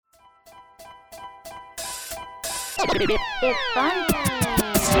It's fun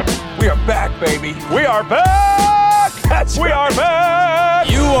time. We are back, baby. We are back! We are back!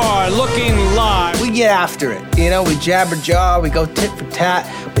 You are looking live. We get after it. You know, we jabber jaw, we go tit for tat,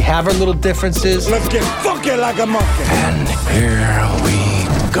 we have our little differences. Let's get funky like a monkey. And here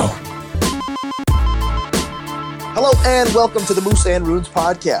we go. Hello and welcome to the Moose and Runes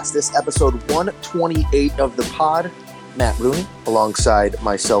podcast. This episode 128 of the pod. Matt Rooney alongside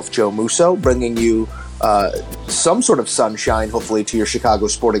myself, Joe Musso, bringing you some sort of sunshine, hopefully, to your Chicago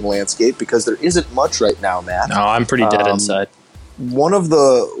sporting landscape, because there isn't much right now, Matt. No, I'm pretty dead inside. One of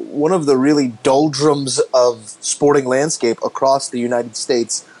the really doldrums of sporting landscape across the United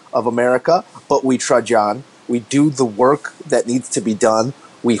States of America, but we trudge on. We do the work that needs to be done.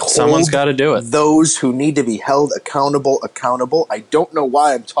 We hold Someone's got to do it. Those who need to be held accountable. I don't know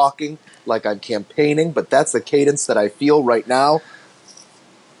why I'm talking like I'm campaigning, but that's the cadence that I feel right now.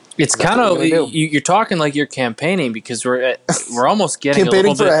 It's kind of you're talking like you're campaigning, because we're almost getting campaigning a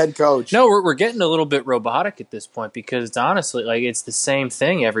little for a head coach. No, we're getting a little bit robotic at this point, because it's honestly like it's the same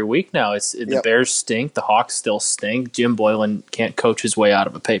thing every week now. The Bears stink, the Hawks still stink. Jim Boylan can't coach his way out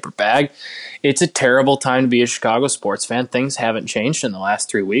of a paper bag. It's a terrible time to be a Chicago sports fan. Things haven't changed in the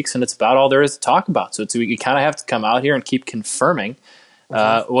last 3 weeks, and it's about all there is to talk about. So you kind of have to come out here and keep confirming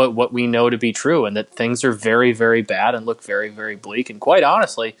what we know to be true, and that things are very, very bad and look very, very bleak, and quite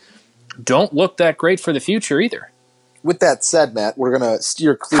honestly, don't look that great for the future either. With that said, Matt, we're going to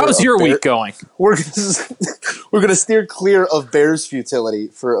steer clear. How's your week going? We're going to steer clear of Bears futility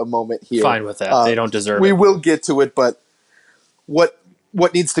for a moment here. Fine with that. They don't deserve it. We will get to it, but what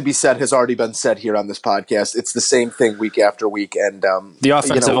needs to be said has already been said here on this podcast. It's the same thing week after week, and the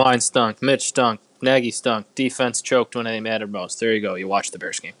offensive line stunk. Mitch stunk. Nagy stunk. Defense choked when they mattered most. There you go. You watch the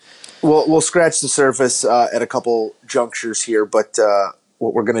Bears game. We'll scratch the surface at a couple junctures here, but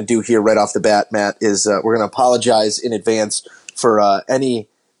what we're going to do here right off the bat, Matt, is we're going to apologize in advance for any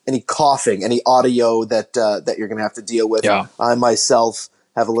coughing, any audio that you're going to have to deal with. Yeah. I myself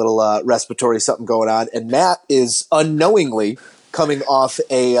have a little respiratory something going on, and Matt is unknowingly coming off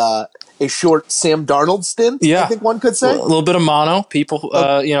a short Sam Darnold stint, I think one could say. A little bit of mono. People,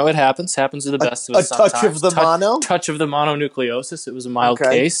 it happens. Happens to the best of us sometimes. Touch of the mono? Touch of the mononucleosis. It was a mild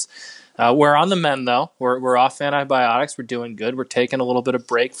case. We're on the mend, though. We're off antibiotics. We're doing good. We're taking a little bit of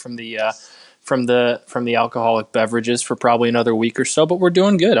break from the alcoholic beverages for probably another week or so, but we're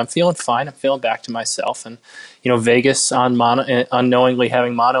doing good. I'm feeling fine. I'm feeling back to myself. And, Vegas on mono, unknowingly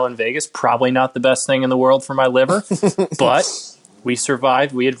having mono in Vegas, probably not the best thing in the world for my liver, but we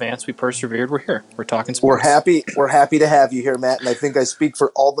survived, we advanced, we persevered. We're here. We're talking sports. We're happy to have you here, Matt, and I think I speak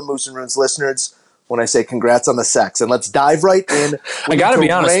for all the Moose and Runes listeners when I say congrats on the sex. And let's dive right in. I got to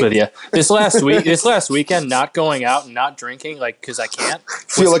be honest with you. This last weekend, not going out and not drinking, because I can't,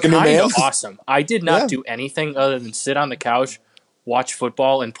 feel like a new man. Awesome. I did not do anything other than sit on the couch, watch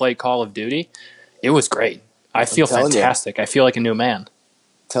football, and play Call of Duty. It was great. I feel fantastic. I feel like a new man.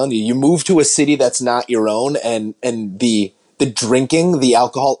 I'm telling you, you move to a city that's not your own, and the drinking, the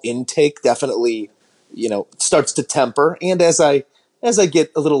alcohol intake definitely, starts to temper. And as I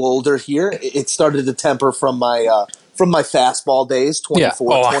get a little older here, it started to temper from my fastball days,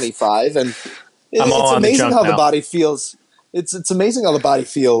 24, 25, and it's amazing how the body feels. It's amazing how the body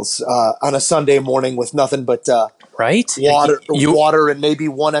feels on a Sunday morning with nothing but water and maybe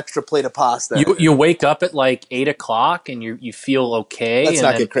one extra plate of pasta. You wake up at like 8 o'clock and you feel okay. Let's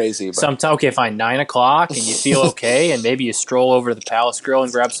not get crazy. Sometimes, fine, 9 o'clock and you feel okay, and maybe you stroll over to the Palace Grill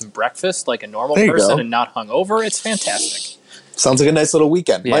and grab some breakfast like a normal person and not hungover. It's fantastic. Sounds like a nice little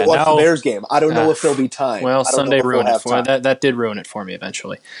weekend. Might watch the Bears game. I don't know if there'll be time. Well, Sunday ruined it for me. That did ruin it for me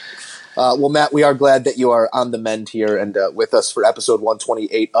eventually. Well, Matt, we are glad that you are on the mend here and with us for episode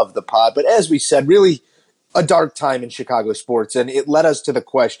 128 of the pod. But as we said, really a dark time in Chicago sports. And it led us to the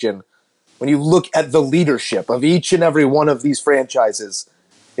question, when you look at the leadership of each and every one of these franchises,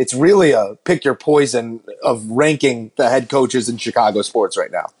 it's really a pick your poison of ranking the head coaches in Chicago sports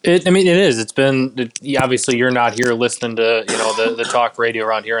right now. It is. It's been, obviously you're not here listening to, the talk radio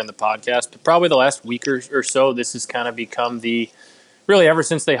around here in the podcast, but probably the last week or so, this has kind of become really ever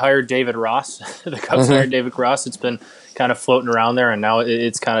since they hired David Ross, the Cubs hired David Ross, it's been kind of floating around there, and now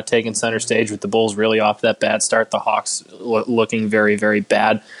it's kind of taken center stage with the Bulls really off that bad start. The Hawks looking very, very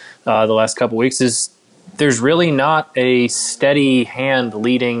bad the last couple weeks. There's really not a steady hand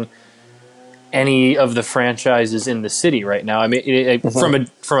leading any of the franchises in the city right now. I mean,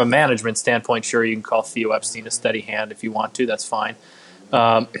 from a management standpoint, sure, you can call Theo Epstein a steady hand if you want to. That's fine.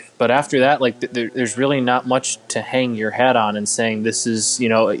 But after that, there's really not much to hang your hat on and saying this is,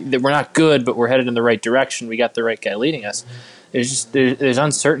 we're not good, but we're headed in the right direction. We got the right guy leading us. there's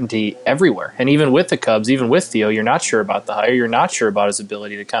uncertainty everywhere. And even with the Cubs, even with Theo, you're not sure about the hire. You're not sure about his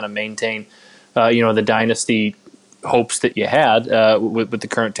ability to kind of maintain, the dynasty hopes that you had with the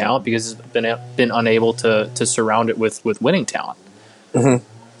current talent, because he's been unable to surround it with winning talent. Mm-hmm.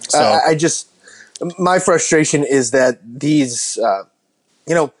 So my frustration is that these,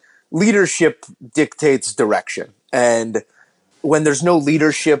 leadership dictates direction, and when there's no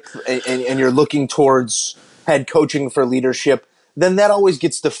leadership and you're looking towards head coaching for leadership, then that always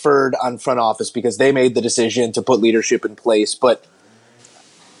gets deferred on front office because they made the decision to put leadership in place. But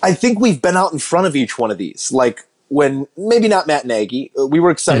I think we've been out in front of each one of these. Like when, maybe not Matt Nagy, we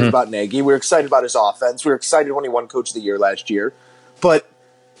were excited about Nagy. We were excited about his offense. We were excited when he won Coach of the Year last year. But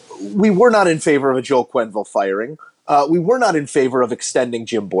we were not in favor of a Joe Quenneville firing. We were not in favor of extending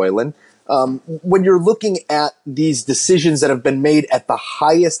Jim Boylan. When you're looking at these decisions that have been made at the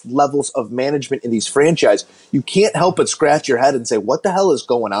highest levels of management in these franchises, you can't help but scratch your head and say, what the hell is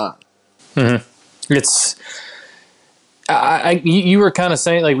going on? Mm-hmm. It's you were kind of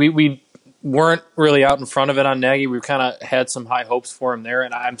saying, like, we weren't really out in front of it on Nagy. We kind of had some high hopes for him there,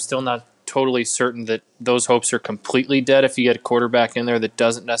 and I'm still not totally certain that those hopes are completely dead if you get a quarterback in there that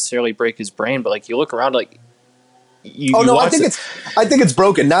doesn't necessarily break his brain. But like, you look around, like, I think it's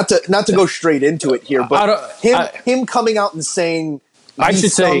broken. Not to go straight into it here, but him coming out and saying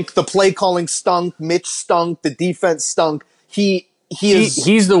the play calling stunk, Mitch stunk, the defense stunk. He's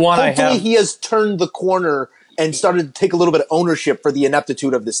the one. Hopefully, he has turned the corner and started to take a little bit of ownership for the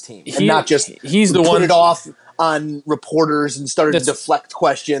ineptitude of this team, and not just put it off on reporters and started to deflect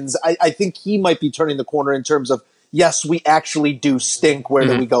questions. I think he might be turning the corner in terms of, yes, we actually do stink. Where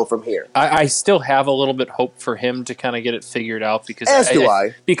do we go from here? I still have a little bit hope for him to kind of get it figured out, because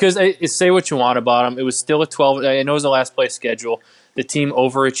Because say what you want about him, it was still a 12. I know it was a last place schedule. The team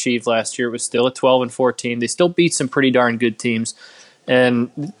overachieved last year. It was still a 12-4 team. They still beat some pretty darn good teams,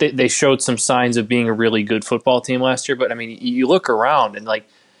 and they showed some signs of being a really good football team last year. But I mean, you look around and like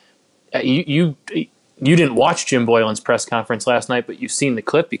you didn't watch Jim Boylan's press conference last night, but you've seen the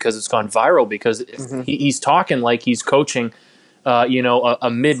clip because it's gone viral, because he's talking like he's coaching, a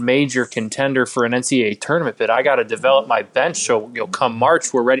mid-major contender for an NCAA tournament. But I got to develop my bench so come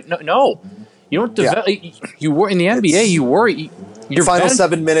March we're ready. No, you don't develop. Yeah. You were in the NBA. You worry. Your final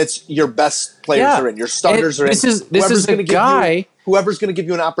 7 minutes, your best players are in. Your starters are in. This is a guy. Whoever's going to give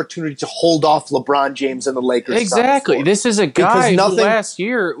you an opportunity to hold off LeBron James and the Lakers. Exactly. This is a guy who last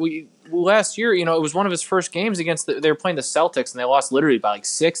year, it was one of his first games against they were playing the Celtics, and they lost literally by like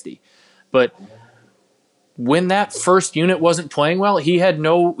 60. But when that first unit wasn't playing well, he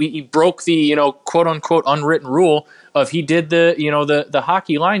broke the, quote unquote unwritten rule of, he did the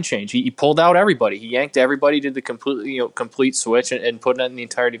hockey line change. He pulled out everybody. He yanked everybody, did the complete switch and put it in the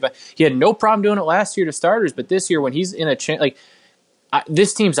entirety. He had no problem doing it last year to starters, but this year when he's in a chance,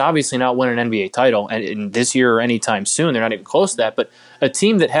 this team's obviously not winning an NBA title, and in this year or anytime soon, they're not even close to that. But a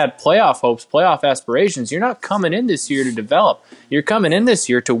team that had playoff hopes, playoff aspirations, you're not coming in this year to develop. You're coming in this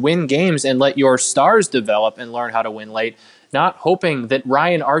year to win games and let your stars develop and learn how to win late, not hoping that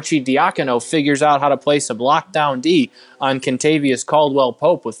Ryan Arcidiacono figures out how to play some lockdown D on Kentavious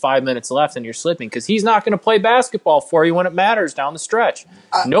Caldwell-Pope with 5 minutes left and you're slipping, because he's not going to play basketball for you when it matters down the stretch.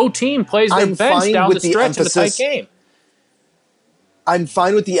 No team plays their bench down the stretch in a tight game. I'm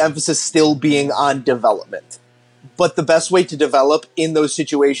fine with the emphasis still being on development. But the best way to develop in those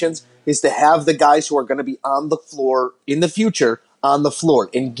situations is to have the guys who are going to be on the floor in the future on the floor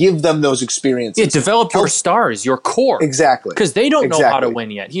and give them those experiences. Yeah, develop your stars, your core. Exactly. Because they don't know how to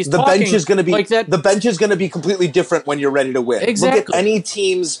win yet. The bench is going to be like that. The bench is going to be completely different when you're ready to win. Exactly. Look at any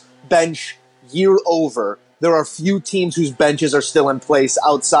team's bench year over. There are few teams whose benches are still in place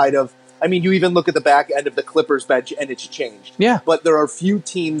outside of, you even look at the back end of the Clippers bench and it's changed. Yeah. But there are few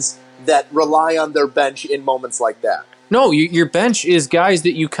teams that rely on their bench in moments like that. No, your bench is guys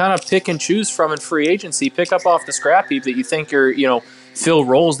that you kind of pick and choose from in free agency, pick up off the scrap heap that you think are, fill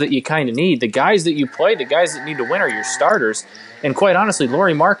roles that you kind of need. The guys that you play, the guys that need to win are your starters. And quite honestly,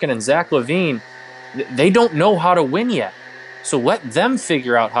 Lauri Markkanen and Zach LaVine, they don't know how to win yet. So let them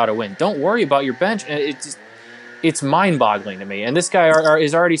figure out how to win. Don't worry about your bench. It's mind-boggling to me. And this guy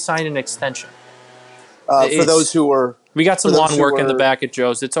is already signed an extension. For those who are... We got some lawn work in the back at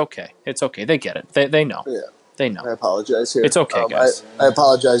Joe's. It's okay. It's okay. They get it. They know. Yeah. They know. I apologize here. It's okay, guys. I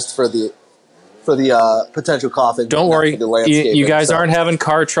apologized for the potential coughing. Don't worry. You guys aren't having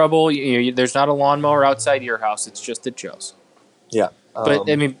car trouble. There's not a lawnmower outside your house. It's just at Joe's. Yeah. But,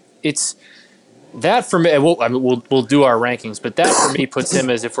 it's... That for me, we'll do our rankings, but that for me puts him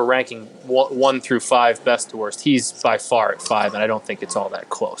as, if we're ranking 1 through 5 best to worst, he's by far at 5, and I don't think it's all that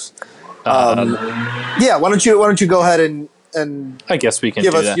close. Yeah, why don't you go ahead and and I guess we can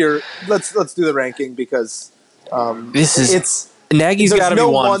give do us that. your let's do the ranking because This is it's Nagy's got to be no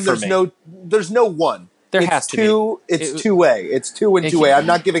one for there's me. there's no one. There It's has to two, be. It's 2A. It's 2 and It 2A. can- I'm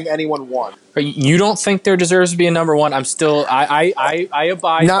not giving anyone one. You don't think there deserves to be a number one? I'm still. I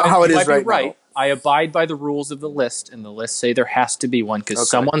abide. Not by, how it you is might be right now. I abide by the rules of the list, and the list say there has to be one because Okay.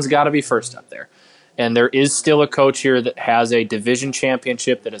 someone's got to be first up there. And there is still a coach here that has a division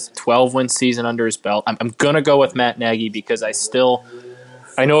championship, that has a 12-win season under his belt. I'm going to go with Matt Nagy because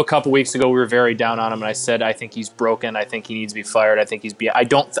I know a couple weeks ago we were very down on him, and I said I think he's broken. I think he needs to be fired. I think he's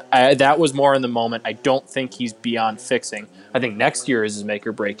that was more in the moment. I don't think he's beyond fixing. I think next year is his make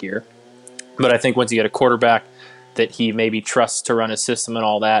or break year. But I think once you get a quarterback that he maybe trusts to run his system and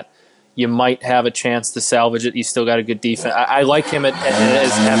all that, you might have a chance to salvage it. He's still got a good defense. I like him as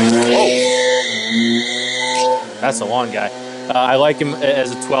having. Oh, that's a long guy. I like him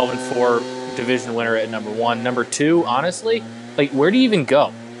as a 12-4 division winner at number one. Number two, honestly, like where do you even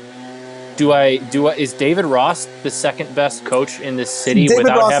go? Is David Ross the second best coach in this city David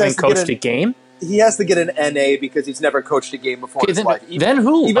without Ross having has to coached get a game? He has to get an NA because he's never coached a game before in his life. Then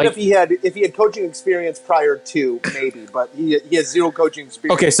who? Even Like- if he had coaching experience prior to, maybe, but he has zero coaching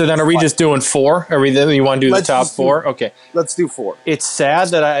experience. Okay, so then are we just doing four? Are we? You want to do Let's the top just do- four? Okay. Let's do 4. It's sad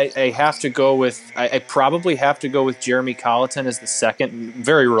that I have to go with. I probably have to go with Jeremy Colleton as the second,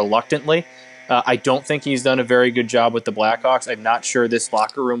 very reluctantly. I don't think he's done a very good job with the Blackhawks. I'm not sure this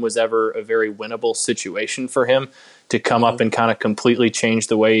locker room was ever a very winnable situation for him to come up and kind of completely change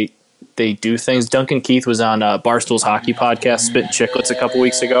the way they do things. Duncan Keith was on Barstool's hockey podcast, Spittin' Chicklets, a couple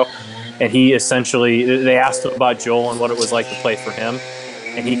weeks ago, and he essentially, they asked him about Joel and what it was like to play for him,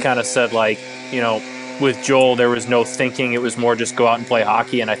 and he kind of said, like, you know, with Joel, there was no thinking. It was more just go out and play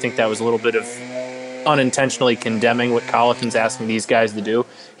hockey, and I think that was a little bit of unintentionally condemning what Colleton's asking these guys to do.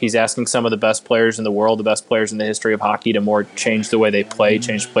 He's asking some of the best players in the world, the best players in the history of hockey, to more change the way they play,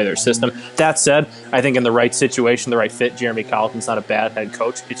 change the play their system. That said, I think in the right situation, the right fit, Jeremy Colleton's not a bad head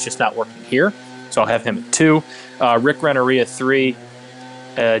coach. It's just not working here. So I'll have him at 2. Rick Renneria 3,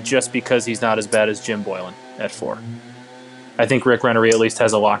 just because he's not as bad as Jim Boylan at 4. I think Rick Renneria at least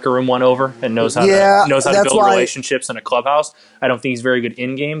has a locker room won over and knows how to build relationships in a clubhouse. I don't think he's very good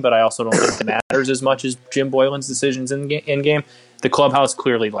in game, but I also don't think it matters as much as Jim Boylan's decisions in game. The clubhouse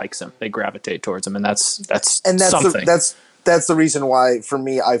clearly likes him; they gravitate towards him, and that's something. That's the reason why for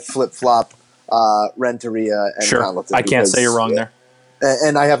me I flip flop Renteria and Sure, Colleton. I can't say you're wrong there.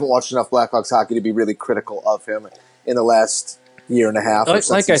 And I haven't watched enough Blackhawks hockey to be really critical of him in the last year and a half. Or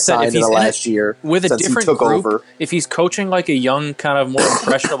Like I said, if he's in the last year with a since he different took group, over. if he's coaching like a young, kind of more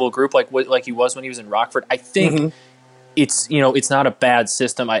impressionable group, like he was when he was in Rockford, I think it's not a bad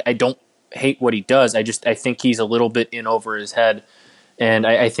system. I don't hate what he does. I think he's a little bit in over his head, and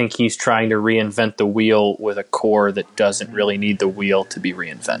I think he's trying to reinvent the wheel with a core that doesn't really need the wheel to be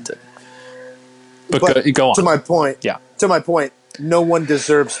reinvented. But go on. To my point, Yeah. To my point, no one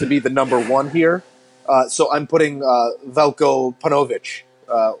deserves to be the number one here. So I'm putting Velko Panovic.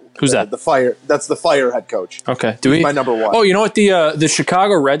 Who's that? The Fire. That's the Fire head coach. Okay. He's my number one. Oh, you know what? The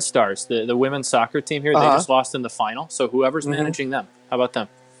Chicago Red Stars, the women's soccer team here, they Uh-huh. just lost in the final. So whoever's managing them, how about them?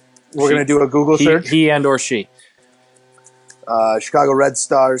 We're going to do a Google search. He and or she. Chicago Red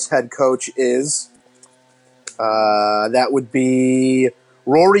Stars head coach is that would be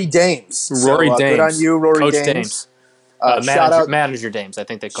Rory Dames. Rory So, Dames. Good on you, Rory Coach Dames. Manager Dames. I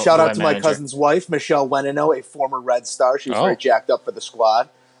think they call Shout him out to my manager. cousin's wife, Michelle Wenino, a former Red Star. She was Oh. very jacked up for the squad.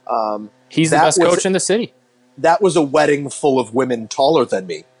 He's the that best was- coach in the city. That was a wedding full of women taller than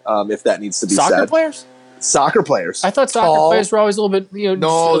me, if that needs to be Soccer said. players? Soccer players. I thought soccer Tall. players were always a little bit,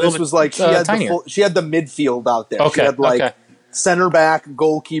 No, this was like she had tinier. she had the midfield out there. Okay, She had like okay. center back,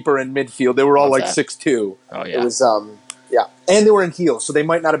 goalkeeper, and midfield. They were all Love like that. 6'2". Oh, yeah. It was yeah, and they were in heels, so they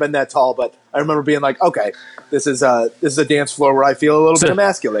might not have been that tall. But I remember being like, okay, this is a dance floor where I feel a little bit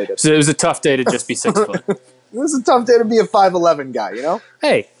emasculated. So it was a tough day to just be 6 foot. This is a tough day to be a 5'11" guy, you know?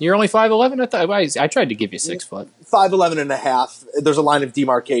 Hey, you're only 5'11"? I tried to give you 6 foot. 5'11" and a half. There's a line of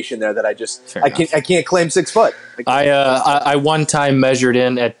demarcation there that Fair I can't claim 6 foot. I one time measured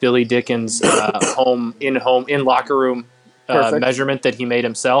in at Billy Dickens' in locker room Perfect. measurement that he made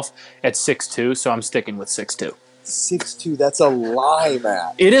himself at 6'2", so I'm sticking with 6'2". 6'2", that's a lie,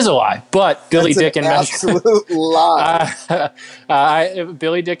 Matt. It is a lie, but Billy That's Dickens an measured. absolute lie.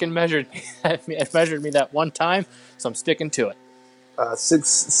 Billy Dickens measured me that one time, so I'm sticking to it.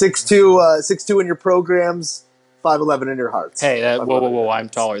 6'2", in your programs, 5'11" in your hearts. Hey, 5'11". whoa! I'm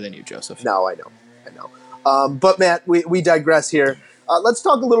taller than you, Joseph. No, I know. But Matt, we digress here. Let's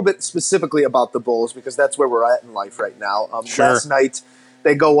talk a little bit specifically about the Bulls because that's where we're at in life right now. Sure. Last night,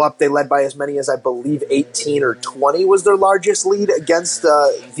 They go up. They led by as many as, I believe, 18 or 20 was their largest lead against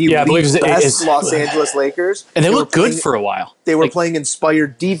the league's best Los Angeles Lakers. And they looked good for a while. They were playing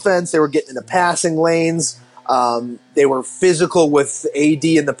inspired defense. They were getting into passing lanes. They were physical with AD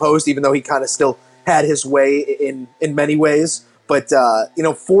in the post, even though he kind of still had his way in many ways. But,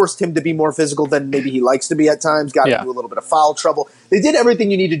 forced him to be more physical than maybe he likes to be at times, got into a little bit of foul trouble. They did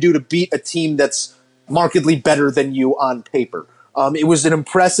everything you need to do to beat a team that's markedly better than you on paper. It was an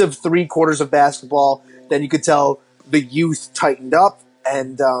impressive 3 quarters of basketball. Then you could tell the youth tightened up,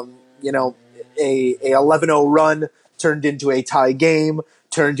 and a 11-0 run turned into a tie game,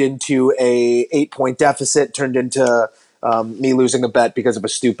 turned into a 8-point deficit, turned into me losing a bet because of a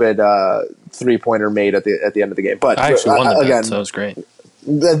stupid 3-pointer made at the end of the game. But I actually won the bet, so that was great.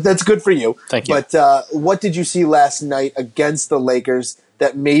 That's good for you. Thank you. But what did you see last night against the Lakers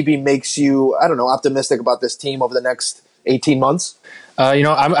that maybe makes you, optimistic about this team over the next 18 months?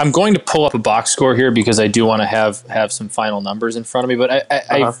 I'm going to pull up a box score here because I do want to have some final numbers in front of me. But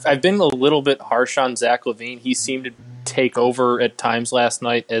I've been a little bit harsh on Zach LaVine. He seemed to take over at times last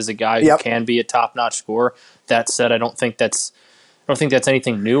night as a guy who can be a top-notch scorer. That said, I don't think that's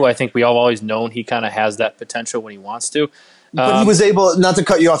anything new. I think we all always known he kind of has that potential when he wants to. But he was able, not to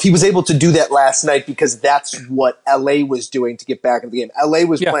cut you off, he was able to do that last night because that's what LA was doing to get back in the game. LA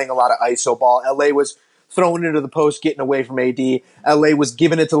was playing a lot of iso ball. LA was throwing into the post, getting away from AD. LA was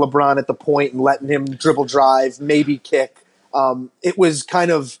giving it to LeBron at the point and letting him dribble drive, maybe kick. It was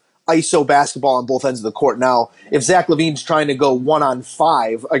kind of iso basketball on both ends of the court. Now, if Zach LaVine's trying to go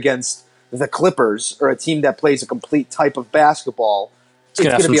 1-on-5 against the Clippers or a team that plays a complete type of baskeball, it's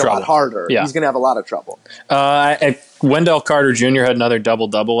going to be a lot harder. Yeah. He's going to have a lot of trouble. Wendell Carter Jr. had another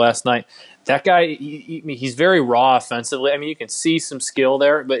double-double last night. That guy, he's very raw offensively. I mean, you can see some skill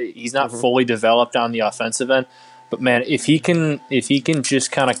there, but he's not fully developed on the offensive end. But man, if he can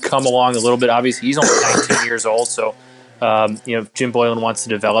just kind of come along a little bit, obviously he's only 19 years old, so if Jim Boylan wants to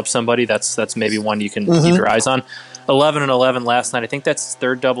develop somebody, that's maybe one you can keep your eyes on. 11-11 last night. I think that's his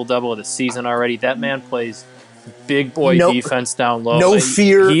 3rd double-double of the season already. That man plays big boy defense down low. No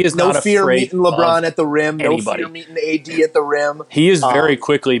fear. He is not fear afraid meeting LeBron at the rim. Anybody. No fear meeting AD at the rim. He is very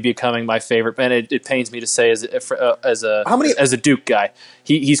quickly becoming my favorite, and it pains me to say as a Duke guy,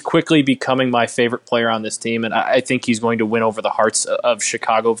 he's quickly becoming my favorite player on this team, and I think he's going to win over the hearts of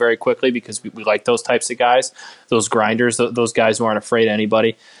Chicago very quickly because we like those types of guys, those grinders, those guys who aren't afraid of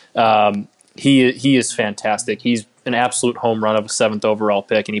anybody. He is fantastic. He's an absolute home run of a 7th overall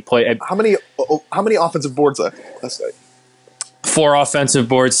pick, and he played. How many offensive boards last night? 4 offensive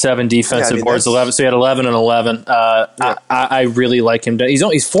boards, 7 defensive boards, 11. So he had 11 and 11. I really like him. He's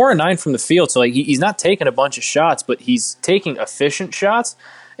 4-9 from the field, so he's not taking a bunch of shots, but he's taking efficient shots.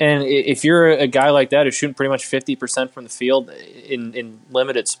 And if you're a guy like that who's shooting pretty much 50% from the field in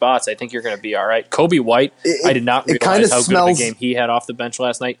limited spots, I think you're going to be all right. Kobe White, I did not realize how good of a game he had off the bench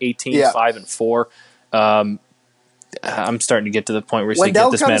last night. 18, 5, and 4. I'm starting to get to the point where you get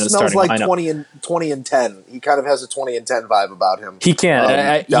this man in the starting lineup. Wendell kind of smells like 20 and 10. He kind of has a 20 and 10 vibe about him. He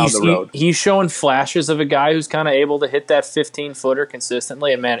can. Down the road. He's showing flashes of a guy who's kind of able to hit that 15-footer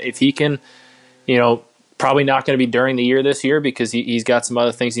consistently. And, man, if he can, probably not going to be during the year this year because he's got some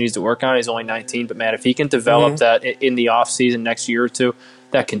other things he needs to work on. He's only 19. But, man, if he can develop that in the offseason next year or two,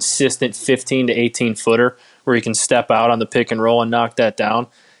 that consistent 15 to 18-footer where he can step out on the pick and roll and knock that down,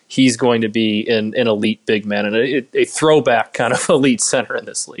 he's going to be an elite big man and a throwback kind of elite center in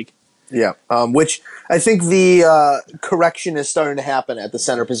this league. Yeah, which I think the correction is starting to happen at the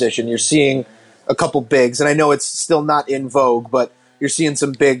center position. You're seeing a couple bigs, and I know it's still not in vogue, but you're seeing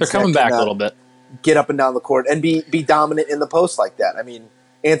some bigs. They're coming back a little bit. Get up and down the court and be dominant in the post like that. I mean,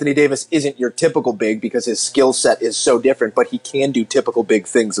 Anthony Davis isn't your typical big because his skill set is so different, but he can do typical big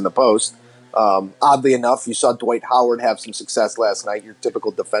things in the post. Oddly enough, you saw Dwight Howard have some success last night, your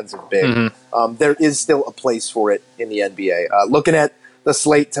typical defensive big. There is still a place for it in the NBA. Looking at the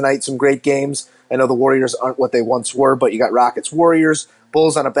slate tonight, some great games. I know the Warriors aren't what they once were, but you got Rockets-Warriors,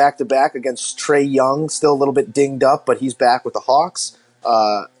 Bulls on a back-to-back against Trae Young, still a little bit dinged up, but he's back with the Hawks.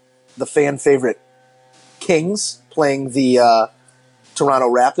 The fan favorite Kings playing the Toronto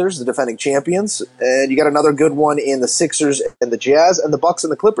Raptors, the defending champions. And you got another good one in the Sixers and the Jazz and the Bucks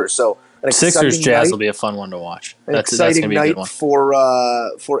and the Clippers. So Sixers Jazz will be a fun one to watch. That's going to be a good one for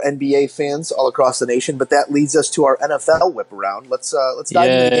NBA fans all across the nation. But that leads us to our NFL whip around. Let's dive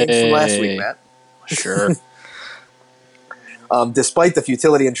into the games from last week, Matt. Sure. Despite the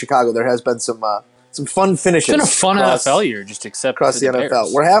futility in Chicago, there has been some fun finishes. It's been a fun NFL year, just across the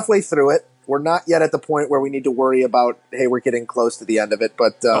NFL. We're halfway through it. We're not yet at the point where we need to worry about, hey, we're getting close to the end of it.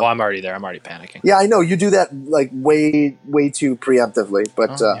 But I'm already there. I'm already panicking. Yeah, I know you do that like way too preemptively.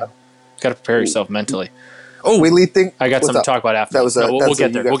 But got to prepare yourself mentally. Oh, we lead thing. I got something to talk about after. That was we'll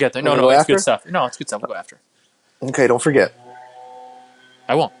get there. We'll get there. No, it's good stuff. No, it's good stuff. We'll go after. Okay, don't forget.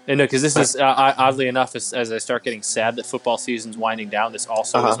 I won't. And no, because this is oddly enough, as I start getting sad that football season's winding down, this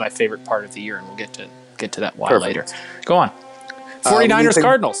also is my favorite part of the year, and we'll get to that why later. Go on. 49ers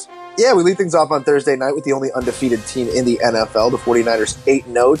Cardinals. Yeah, we lead things off on Thursday night with the only undefeated team in the NFL, the 49ers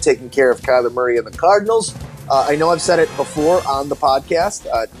 8-0, taking care of Kyler Murray and the Cardinals. I know I've said it before on the podcast,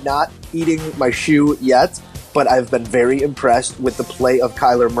 not eating my shoe yet, but I've been very impressed with the play of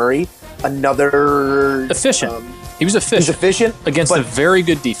Kyler Murray. Another... Efficient. He was efficient. He's efficient. Against a very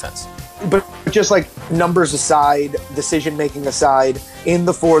good defense. But just like numbers aside, decision-making aside, in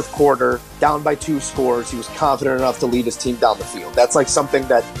the fourth quarter, down by 2 scores, he was confident enough to lead his team down the field. That's like something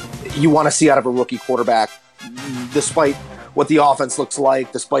that you want to see out of a rookie quarterback, despite what the offense looks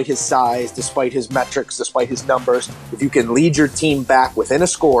like, despite his size, despite his metrics, despite his numbers. If you can lead your team back within a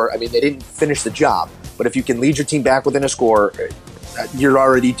score, I mean, they didn't finish the job, but if you can lead your team back within a score, you're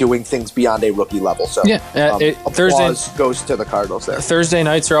already doing things beyond a rookie level. So applause goes to the Cardinals there. Thursday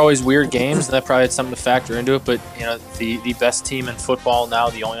nights are always weird games, and that probably had something to factor into it. But the best team in football now,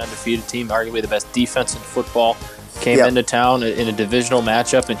 the only undefeated team, arguably the best defense in football, came into town in a divisional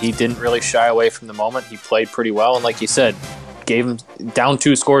matchup, and he didn't really shy away from the moment. He played pretty well, and like you said, gave him down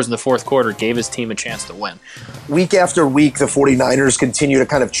 2 scores in the fourth quarter, gave his team a chance to win. Week after week, the 49ers continue to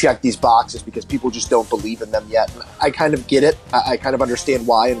kind of check these boxes because people just don't believe in them yet. I kind of get it. I kind of understand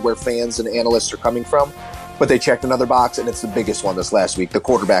why and where fans and analysts are coming from. But they checked another box, and it's the biggest one this last week, the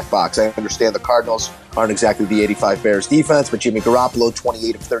quarterback box. I understand the Cardinals aren't exactly the 85 Bears defense, but Jimmy Garoppolo,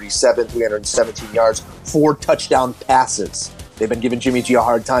 28 of 37, 317 yards, 4 touchdown passes. They've been giving Jimmy G a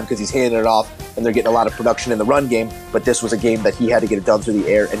hard time because he's handing it off, and they're getting a lot of production in the run game, but this was a game that he had to get it done through the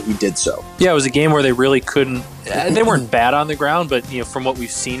air, and he did so. Yeah, it was a game where they really couldn't – they weren't bad on the ground, but from what we've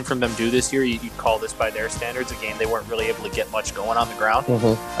seen from them do this year, you'd call this by their standards a game they weren't really able to get much going on the ground.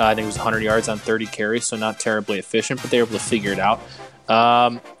 I think it was 100 yards on 30 carries, so not terribly efficient, but they were able to figure it out.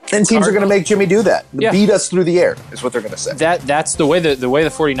 And teams are going to make Jimmy do that. Yeah. Beat us through the air is what they're going to say. That's the way the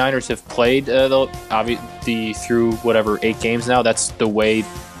 49ers have played through whatever 8 games now. That's the way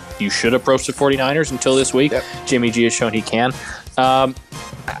you should approach the 49ers until this week. Yep. Jimmy G has shown he can.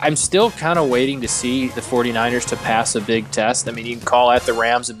 I'm still kind of waiting to see the 49ers to pass a big test. I mean, you can call at the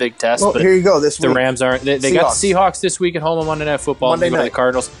Rams a big test. Well, but here you go. This week. The Rams aren't. They got the Seahawks this week at home on Monday Night Football. Monday night. The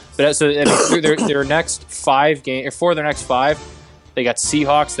Cardinals. But so their next 5 games, or 4 of their next 5. They got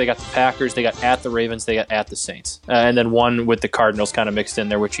Seahawks, they got the Packers, they got at the Ravens, they got at the Saints. And then one with the Cardinals kind of mixed in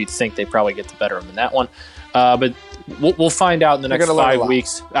there, which you'd think they probably get the better of in that one. But we'll find out in the next 5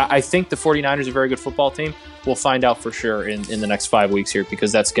 weeks. I think the 49ers are a very good football team. We'll find out for sure in the next 5 weeks here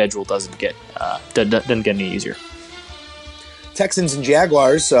because that schedule doesn't get any easier. Texans and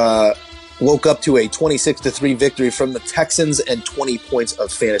Jaguars woke up to a 26-3 victory from the Texans and 20 points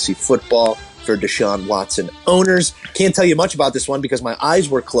of fantasy football for Deshaun Watson owners. Can't tell you much about this one because my eyes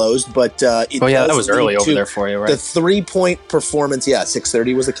were closed, but that was early over there for you, right? The 3-point performance,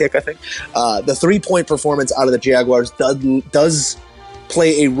 6:30 was the kick, I think. The 3-point performance out of the Jaguars does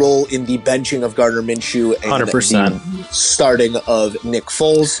play a role in the benching of Gardner Minshew and 100%. The starting of Nick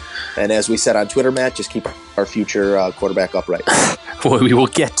Foles. And as we said on Twitter, Matt, just keep our future quarterback upright. We will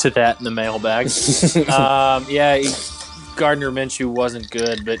get to that in the mailbag. Gardner Minshew wasn't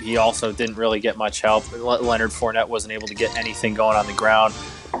good, but he also didn't really get much help. Leonard Fournette wasn't able to get anything going on the ground.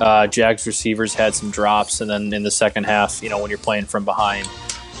 Jags receivers had some drops, and then in the second half, when you're playing from behind,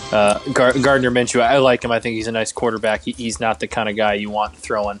 Gardner Minshew, I like him. I think he's a nice quarterback. He's not the kind of guy you want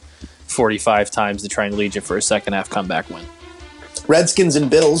throwing 45 times to try and lead you for a second half comeback win. Redskins and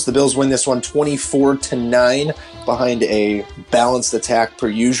Bills. The Bills win this one 24-9 behind a balanced attack per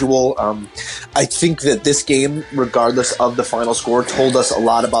usual. I think that this game, regardless of the final score, told us a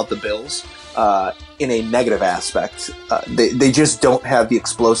lot about the Bills in a negative aspect. They just don't have the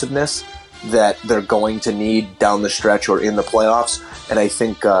explosiveness that they're going to need down the stretch or in the playoffs. And I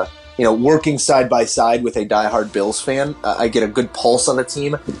think, working side by side with a diehard Bills fan, I get a good pulse on the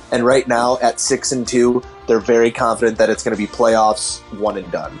team. And right now at 6-2, they're very confident that it's going to be playoffs, one and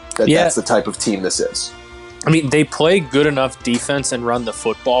done. That's the type of team this is. I mean, they play good enough defense and run the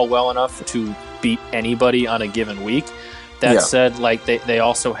football well enough to beat anybody on a given week. That said, they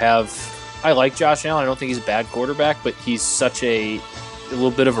also have. I like Josh Allen. I don't think he's a bad quarterback, but he's such a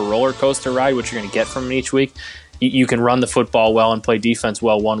little bit of a roller coaster ride, which you're going to get from him each week. You can run the football well and play defense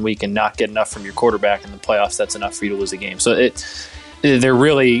well one week and not get enough from your quarterback in the playoffs. That's enough for you to lose a game. So they're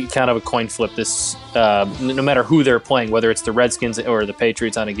really kind of a coin flip. This no matter who they're playing, whether it's the Redskins or the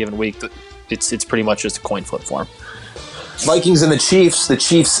Patriots on a given week, it's pretty much just a coin flip for them. Vikings and the Chiefs. The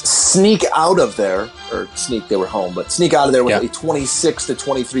Chiefs sneak out of there, they were home, but sneak out of there with a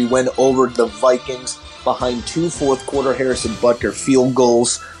 26-23 win over the Vikings behind 2 fourth-quarter Harrison Butker field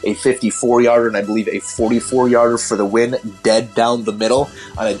goals, a 54-yarder and I believe a 44-yarder for the win, dead down the middle.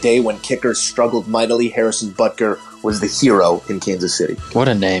 On a day when kickers struggled mightily, Harrison Butker was the hero in Kansas City. What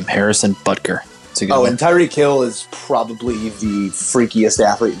a name, Harrison Butker. And Tyreek Hill is probably the freakiest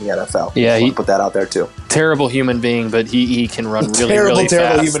athlete in the NFL. Yeah, he put that out there too. Terrible human being, but he can run really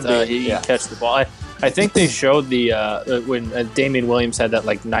fast. Human being. He can catch the ball. I think they showed when Damian Williams had that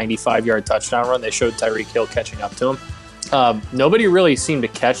 95-yard touchdown run. They showed Tyreek Hill catching up to him. Nobody really seemed to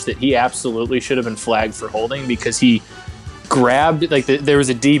catch that he absolutely should have been flagged for holding because he grabbed there was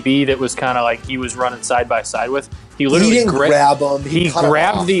a DB that was kind of he was running side by side with. He didn't grab him. He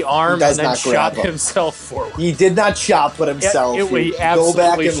grabbed the arm and then shot himself forward. He did not shot put himself. He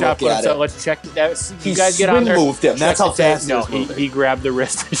absolutely shot put himself. Let's check that. You guys get on there. He moved him. That's how fast he was moving. He grabbed the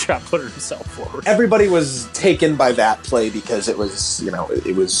wrist and shot put himself forward. Everybody was taken by that play because it was,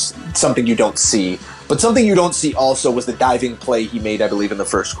 it was something you don't see. But something you don't see also was the diving play he made, I believe, in the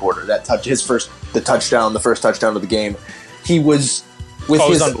first quarter. The first touchdown of the game. He was with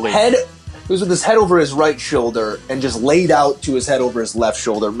his head. He was with his head over his right shoulder and just laid out to his head over his left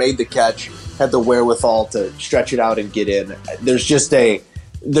shoulder, made the catch, had the wherewithal to stretch it out and get in. There's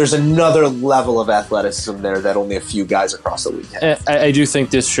another level of athleticism there that only a few guys across the league have. I do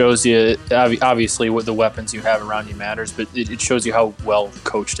think this shows you, obviously, what the weapons you have around you matters, but it shows you how well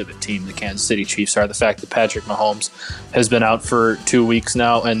coached of a team the Kansas City Chiefs are. The fact that Patrick Mahomes has been out for 2 weeks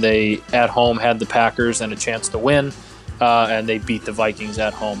now, and they, at home, had the Packers and a chance to win. And they beat the Vikings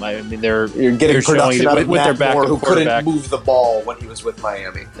at home. I mean, you're getting production out of Matt Moore, who couldn't move the ball when he was with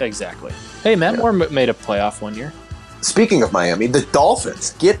Miami. Exactly. Hey, Matt Moore made a playoff one year. Speaking of Miami, the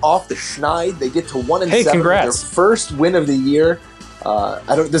Dolphins get off the schneid. They get to 1-7. Hey, congrats! Their first win of the year.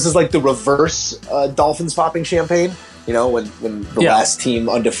 This is like the reverse Dolphins popping champagne. When the last team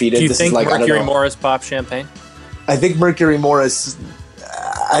undefeated. Do you this think is like, Mercury Morris popped champagne? I think Mercury Morris.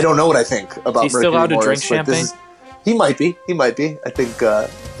 I don't know what I think about Mercury Morris. He's still allowed to drink champagne. He might be. I think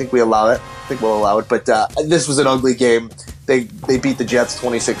we allow it. I think we'll allow it. But this was an ugly game. They beat the Jets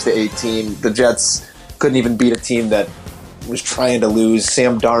 26-18. The Jets couldn't even beat a team that was trying to lose.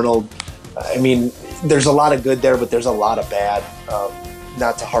 Sam Darnold. I mean, there's a lot of good there, but there's a lot of bad.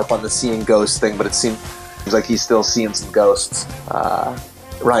 Not to harp on the seeing ghosts thing, but it seems like he's still seeing some ghosts.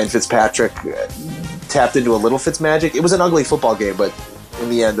 Ryan Fitzpatrick tapped into a little Fitzmagic. It was an ugly football game, but in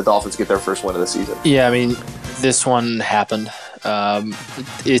the end, the Dolphins get their first win of the season. Yeah, I mean, this one happened.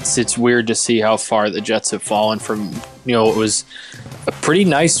 It's weird to see how far the Jets have fallen from, it was a pretty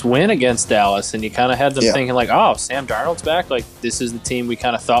nice win against Dallas, and you kind of had them thinking oh, Sam Darnold's back. This is the team we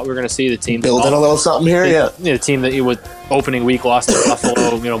kind of thought we were going to see. The team building a little something here, the team that with opening week lost to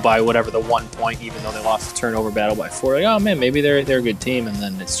Buffalo, by whatever the 1 point, even though they lost the turnover battle by 4. Oh man, maybe they're a good team, and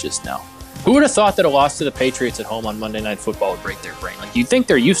then it's just no. Who would have thought that a loss to the Patriots at home on Monday Night Football would break their brain? You'd think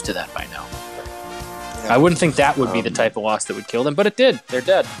they're used to that by now. I wouldn't think that would be the type of loss that would kill them, but it did. They're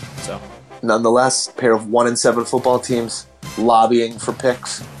dead. So, nonetheless, a pair of 1-7 football teams lobbying for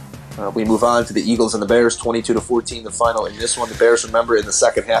picks. We move on to the Eagles and the Bears, 22-14, the final. In this one, the Bears remember in the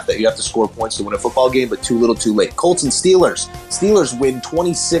second half that you have to score points to win a football game, but too little, too late. Colts and Steelers. Steelers win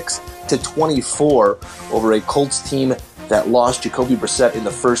 26-24 over a Colts team that lost Jacoby Brissett in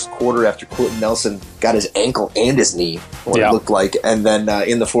the first quarter after Quentin Nelson got his ankle and his knee, what it looked like. And then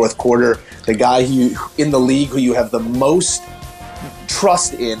in the fourth quarter, the guy in the league who you have the most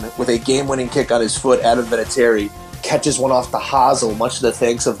trust in with a game-winning kick on his foot, Adam Vinatieri, catches one off the hosel, much to the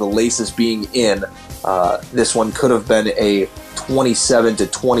thanks of the laces being in. This one could have been a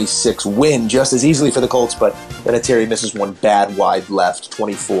 27-26 win just as easily for the Colts, but Vinatieri misses one bad wide left,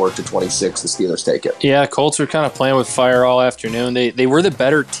 24-26. The Steelers take it. Yeah, Colts were kind of playing with fire all afternoon. They were the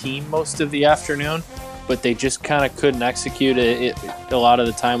better team most of the afternoon, but they just kind of couldn't execute it a lot of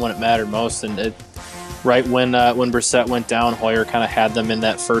the time when it mattered most. And right when Brissett went down, Hoyer kind of had them in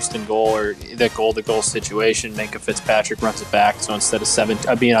that first and goal or that goal-to-goal situation. Minka Fitzpatrick runs it back, so instead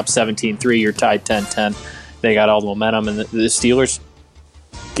of being up 17-3, you're tied 10-10. They got all the momentum, and the Steelers,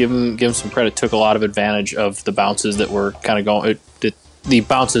 give them some credit, took a lot of advantage of the bounces that were kind of going, the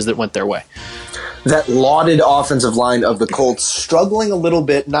bounces that went their way. That lauded offensive line of the Colts struggling a little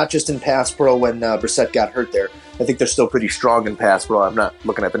bit, not just in pass pro when Brissett got hurt there. I think they're still pretty strong in pass pro. I'm not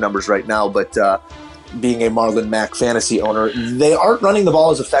looking at the numbers right now, but being a Marlon Mack fantasy owner, they aren't running the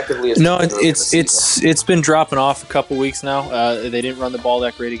ball as effectively as no. It's been dropping off a couple weeks now. They didn't run the ball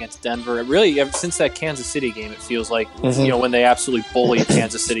that great against Denver. Really, ever since that Kansas City game, it feels like when they absolutely bullied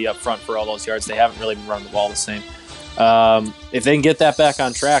Kansas City up front for all those yards, they haven't really run the ball the same. If they can get that back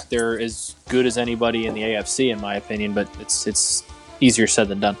on track, they're as good as anybody in the AFC, in my opinion. But it's easier said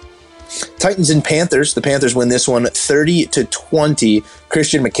than done. Titans and Panthers. The Panthers win this one 30-20.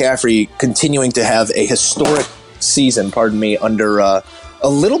 Christian McCaffrey continuing to have a historic season, under a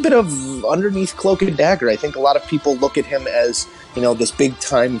little bit of underneath cloak and dagger. I think a lot of people look at him as, this big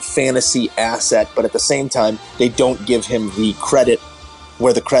time fantasy asset, but at the same time, they don't give him the credit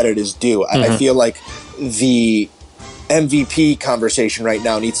where the credit is due. I feel like the MVP conversation right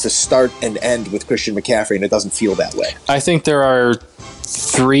now needs to start and end with Christian McCaffrey, and it doesn't feel that way. I think there are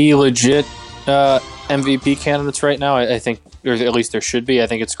 3 legit MVP candidates right now. I think, or at least there should be. I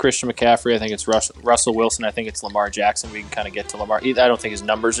think it's Christian McCaffrey. I think it's Russell Wilson. I think it's Lamar Jackson. We can kind of get to Lamar. I don't think his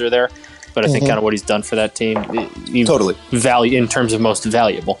numbers are there, but I think kind of what he's done for that team, totally value in terms of most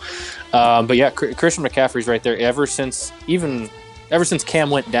valuable. But yeah, Christian McCaffrey's right there. Ever since Cam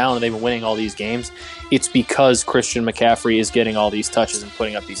went down and they've been winning all these games, it's because Christian McCaffrey is getting all these touches and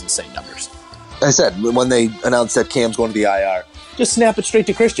putting up these insane numbers. I said when they announced that Cam's going to the IR, just snap it straight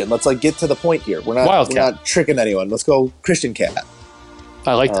to Christian. Let's get to the point here. We're not tricking anyone. Let's go Christian Cat.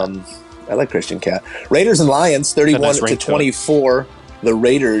 I like that. I like Christian Cat. Raiders and Lions 31-24. The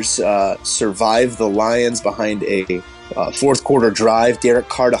Raiders survive the Lions behind a fourth quarter drive. Derek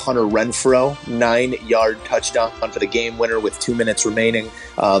Carr to Hunter Renfrow, 9-yard touchdown for the game winner with 2 minutes remaining.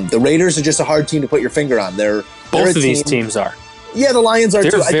 The Raiders are just a hard team to put your finger on. Both of these teams are. Yeah, the Lions are too.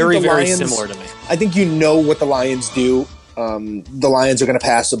 They're very similar to me. I think what the Lions do. The Lions are going to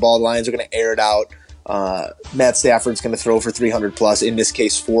pass the ball. The Lions are going to air it out. Matt Stafford's going to throw for 300 plus, in this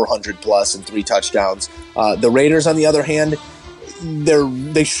case 400 plus and 3 touchdowns. The Raiders, on the other hand,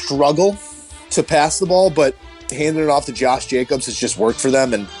 they struggle to pass the ball, but handing it off to Josh Jacobs has just worked for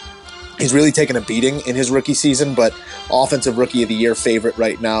them, and he's really taken a beating in his rookie season, but Offensive Rookie of the Year favorite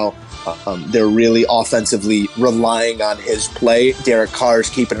right now. They're really offensively relying on his play. Derek Carr's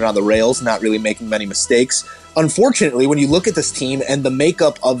keeping it on the rails, not really making many mistakes. Unfortunately, when you look at this team and the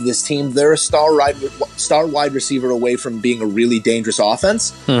makeup of this team, they're a star wide receiver away from being a really dangerous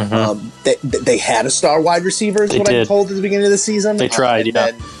offense. They had a star wide receiver, is what I'm told at the beginning of the season. They tried,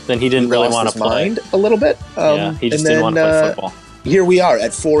 then he didn't really want to play. Mind a little bit. He just didn't want to play football. Here we are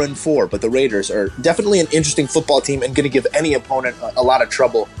at 4-4, but the Raiders are definitely an interesting football team and going to give any opponent a lot of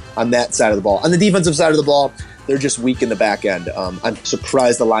trouble on that side of the ball. On the defensive side of the ball, they're just weak in the back end. I'm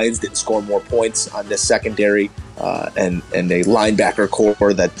surprised the Lions didn't score more points on this secondary and a linebacker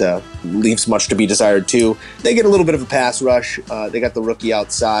core that leaves much to be desired too. They get a little bit of a pass rush. They got the rookie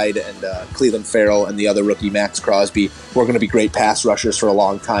outside and Cleveland Farrell and the other rookie Max Crosby, who are going to be great pass rushers for a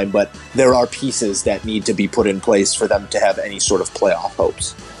long time, but there are pieces that need to be put in place for them to have any sort of playoff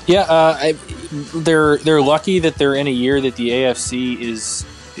hopes. Yeah, they're lucky that they're in a year that the AFC is.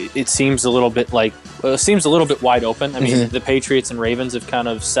 It seems a little bit wide open. I mean, the Patriots and Ravens have kind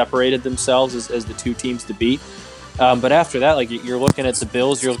of separated themselves as the two teams to beat. But after that, you're looking at the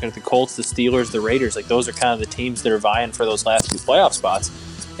Bills, you're looking at the Colts, the Steelers, the Raiders. Those are kind of the teams that are vying for those last 2 playoff spots.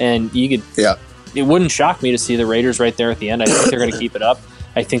 And it wouldn't shock me to see the Raiders right there at the end. I think they're going to keep it up.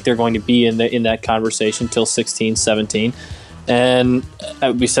 I think they're going to be in that conversation till 16-17. And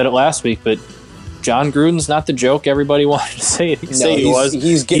we said it last week, but John Gruden's not the joke everybody wanted to say he was.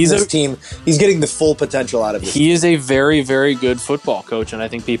 He's getting this team. He's getting the full potential out of it. He is a very, very good football coach, and I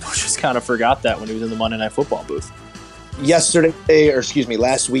think people just kind of forgot that when he was in the Monday Night Football booth. Last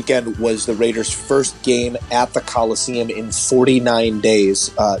weekend was the Raiders' first game at the Coliseum in 49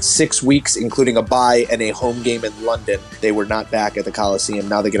 days. 6 weeks, including a bye and a home game in London. They were not back at the Coliseum.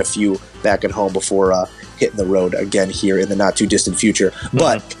 Now they get a few back at home before hitting the road again here in the not-too-distant future.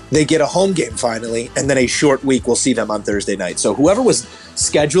 But they get a home game finally, and then a short week. We'll see them on Thursday night. So whoever was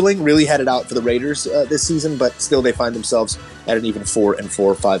scheduling really had it out for the Raiders this season, but still they find themselves at an even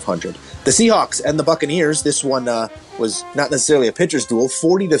 4-4, 500. The Seahawks and the Buccaneers, this one was not necessarily a pitcher's duel.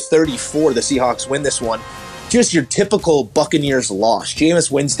 40-34, the Seahawks win this one. Just your typical Buccaneers loss.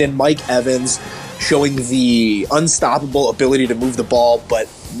 Jameis Winston, Mike Evans showing the unstoppable ability to move the ball, but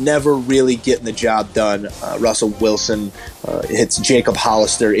never really getting the job done. Russell Wilson hits Jacob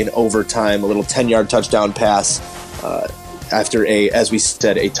Hollister in overtime, a little 10-yard touchdown pass after as we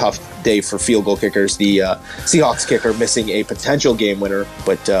said, a tough day for field goal kickers. The Seahawks kicker missing a potential game winner,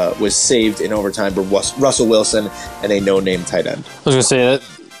 but was saved in overtime by Russell Wilson and a no-name tight end. I was going to say that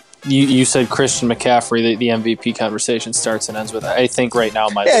You said Christian McCaffrey, the MVP conversation starts and ends with. I think right now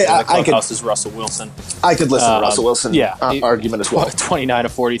my the clubhouse is Russell Wilson. I could listen to Russell Wilson argument as well. 29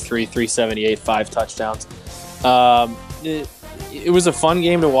 of 43, 378, 5 touchdowns. It was a fun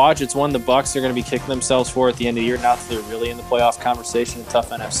game to watch. It's one the Bucs are going to be kicking themselves for at the end of the year. Not that they're really in the playoff conversation, a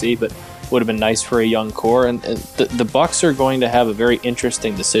tough NFC, but would have been nice for a young core. And the Bucs are going to have a very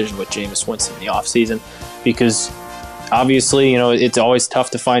interesting decision with Jameis Winston in the offseason because obviously, it's always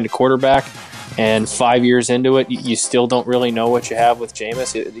tough to find a quarterback. And 5 years into it, you still don't really know what you have with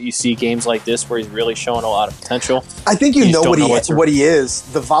Jameis. You see games like this where he's really showing a lot of potential. I think you know what he is.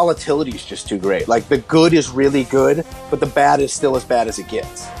 The volatility is just too great. Like, the good is really good, but the bad is still as bad as it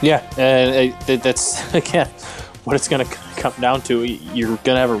gets. Yeah, and that's, again, what it's going to come down to. You're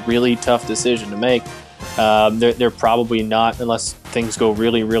going to have a really tough decision to make. They're probably not, unless things go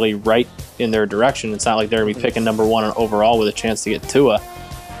really, really right in their direction. It's not like they're going to be picking number one overall with a chance to get Tua.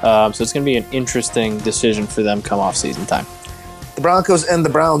 So it's going to be an interesting decision for them come off season time. The Broncos and the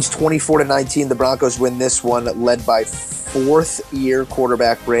Browns, 24-19. The Broncos win this one, led by fourth-year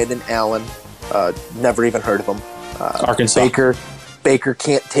quarterback Brandon Allen. Never even heard of him. Arkansas. Baker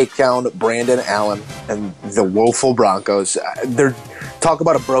can't take down Brandon Allen and the woeful Broncos. They're talk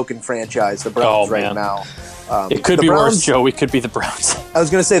about a broken franchise. The Browns now. It could be Browns, worse, Joe. We could be the Browns. I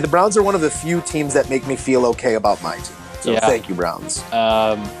was going to say the Browns are one of the few teams that make me feel okay about my team. So thank you, Browns.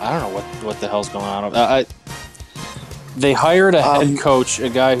 I don't know what the hell's going on. They hired a head coach, a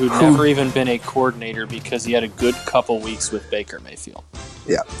guy who'd never even been a coordinator because he had a good couple weeks with Baker Mayfield.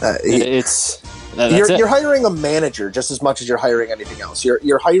 Yeah. You're hiring a manager just as much as you're hiring anything else.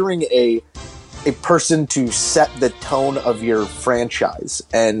 You're hiring a person to set the tone of your franchise.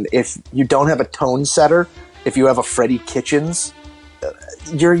 And if you don't have a tone setter, if you have a Freddie Kitchens,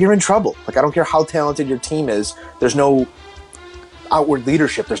 you're in trouble. Like, I don't care how talented your team is. There's no outward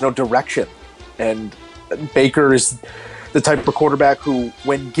leadership. There's no direction. And Baker is the type of quarterback who,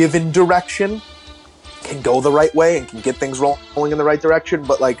 when given direction, can go the right way and can get things rolling in the right direction.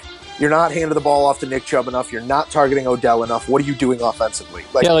 But, like, you're not handing the ball off to Nick Chubb enough. You're not targeting Odell enough. What are you doing offensively?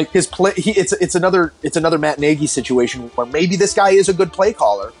 His play. It's another Matt Nagy situation where maybe this guy is a good play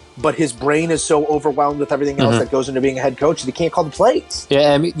caller, but his brain is so overwhelmed with everything else that goes into being a head coach that he can't call the plays.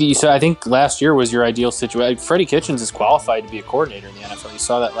 Yeah, so I think last year was your ideal situation. Freddie Kitchens is qualified to be a coordinator in the NFL. You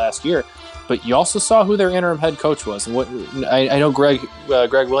saw that last year, but you also saw who their interim head coach was. And what I know, Greg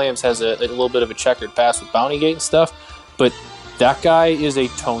Williams has a little bit of a checkered past with Bountygate and stuff, but that guy is a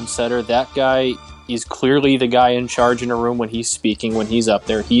tone setter. That guy is clearly the guy in charge in a room when he's speaking, when he's up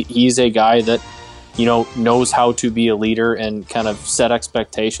there. He's a guy that knows how to be a leader and kind of set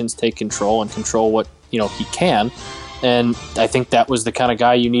expectations, take control, and control what he can. And I think that was the kind of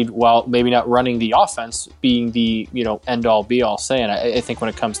guy you need, while maybe not running the offense, being the end-all, be-all say. And I think when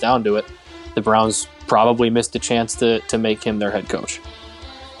it comes down to it, the Browns probably missed a chance to make him their head coach.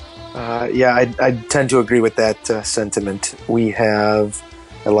 I tend to agree with that sentiment. I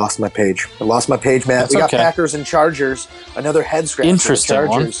lost my page, Matt. That's we got okay. Packers and Chargers. Another head scratcher. Interesting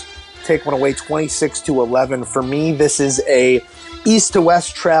Chargers take one away, 26-11. For me, this is a east to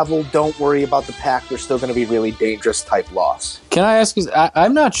west travel. Don't worry about the Pack. They're still going to be really dangerous type loss. Can I ask you?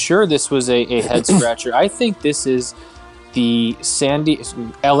 I'm not sure this was a head scratcher. I think this is the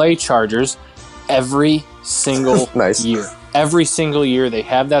LA Chargers every single year. Every single year, they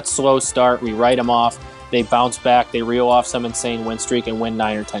have that slow start. We write them off. They bounce back. They reel off some insane win streak and win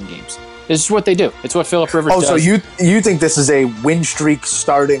 9 or 10 games. This is what they do. It's what Phillip Rivers does. So you think this is a win streak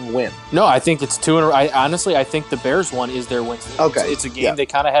starting win? No, I think it's 2 in a row. Honestly, I think the Bears one is their win. Okay. It's a game they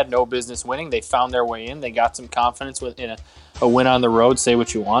kind of had no business winning. They found their way in. They got some confidence in a win on the road. Say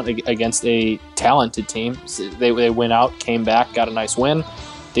what you want, against a talented team. They went out, came back, got a nice win.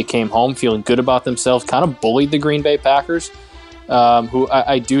 They came home feeling good about themselves, kind of bullied the Green Bay Packers, who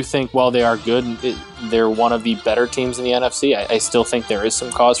I do think, while they are good, they're one of the better teams in the NFC. I still think there is some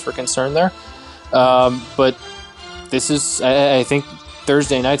cause for concern there. But this is, I think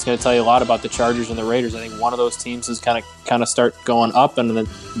Thursday night's going to tell you a lot about the Chargers and the Raiders. I think one of those teams is kind of start going up, and then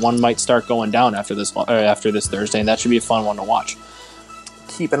one might start going down after this Thursday, and that should be a fun one to watch.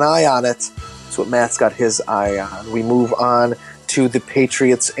 Keep an eye on it. That's what Matt's got his eye on. We move on to the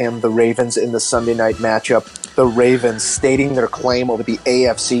Patriots and the Ravens in the Sunday night matchup. The Ravens stating their claim over the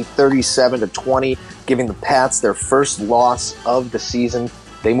AFC 37-20, giving the Pats their first loss of the season.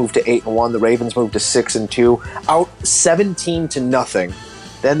 They moved to 8-1. The Ravens moved to 6-2, out 17-0.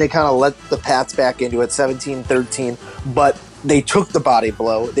 Then they kind of let the Pats back into it, 17-13, but they took the body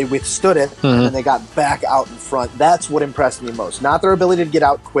blow. They withstood it, and then they got back out in front. That's what impressed me most. Not their ability to get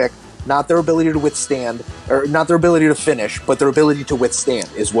out quick, not their ability to withstand, or not their ability to finish, but their ability to withstand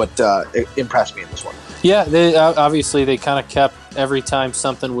is what impressed me in this one. Yeah, they obviously they kind of kept every time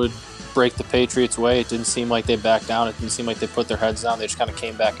something would break the Patriots' way. It didn't seem like they backed down. It didn't seem like they put their heads down. They just kind of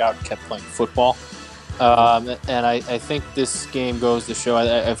came back out and kept playing football. And I think this game goes to show,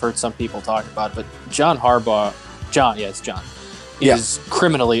 I've heard some people talk about it, but John Harbaugh, is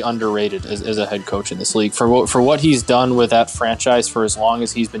criminally underrated as a head coach in this league for what he's done with that franchise for as long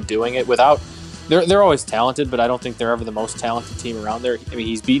as he's been doing it. They're always talented, but I don't think they're ever the most talented team around there. I mean,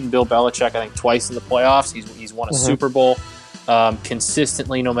 he's beaten Bill Belichick, I think, twice in the playoffs. He's won a Super Bowl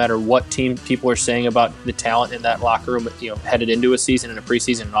consistently, no matter what team people are saying about the talent in that locker room. Headed into a season, and a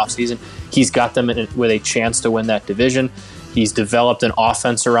preseason, and off season, he's got them with a chance to win that division. He's developed an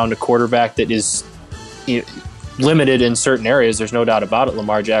offense around a quarterback that is limited in certain areas. There's no doubt about it.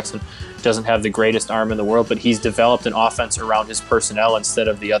 Lamar Jackson doesn't have the greatest arm in the world, but he's developed an offense around his personnel instead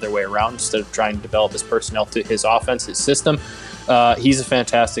of the other way around. Instead of trying to develop his personnel to his offense, his system, he's a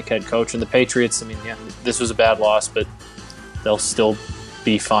fantastic head coach. And the Patriots, this was a bad loss, but they'll still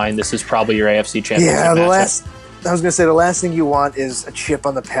be fine. This is probably your AFC championship matchup. I was going to say, the last thing you want is a chip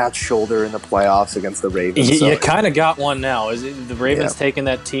on the Pats' shoulder in the playoffs against the Ravens. You kind of got one now. The Ravens taking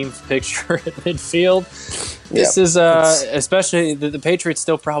that team picture at midfield. This is, especially the Patriots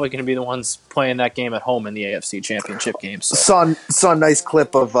still probably going to be the ones playing that game at home in the AFC championship game. So. Saw a nice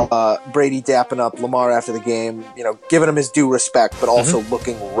clip of Brady dapping up Lamar after the game, giving him his due respect, but also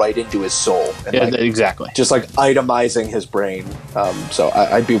looking right into his soul. And exactly. Just itemizing his brain. So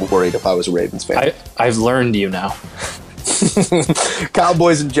I'd be worried if I was a Ravens fan. I've learned you now.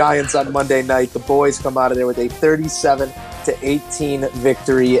 Cowboys and Giants on Monday night. The boys come out of there with a 37-18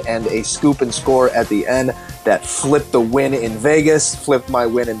 victory and a scoop and score at the end that flipped the win in Vegas, flipped my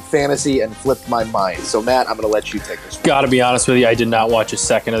win in fantasy, and flipped my mind. So, Matt, I'm going to let you take this one. Got to be honest with you, I did not watch a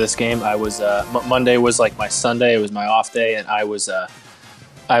second of this game. I was Monday was like my Sunday. It was my off day, and I was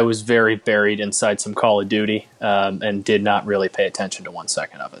very buried inside some Call of Duty and did not really pay attention to 1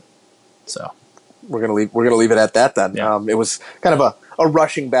 second of it. So we're gonna leave it at that then. Yeah. It was kind of a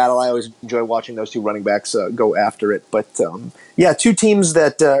rushing battle. I always enjoy watching those two running backs go after it. But two teams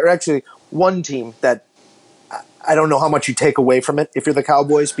that, or actually one team that I don't know how much you take away from it if you're the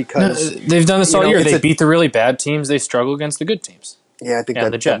Cowboys, because they've done this all year. They beat the really bad teams. They struggle against the good teams. Yeah, I think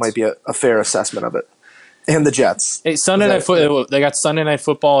that might be a fair assessment of it. And the Jets. Hey, they got Sunday Night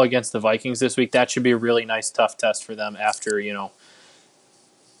Football against the Vikings this week. That should be a really nice, tough test for them after,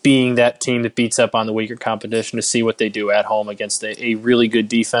 being that team that beats up on the weaker competition, to see what they do at home against a really good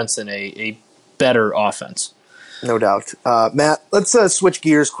defense and a better offense. No doubt. Matt, let's switch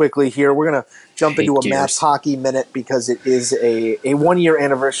gears quickly here. We're going to jump into a Matt's Hockey Minute because it is a 1-year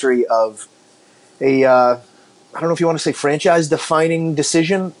anniversary of I don't know if you want to say franchise-defining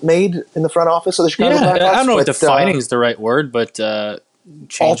decision made in the front office of the Chicago Blackhawks. I don't know if defining is the right word, but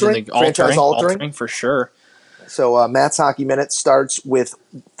altering for sure. So Matt's Hockey Minute starts with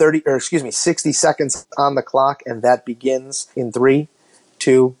 60 seconds on the clock, and that begins in 3,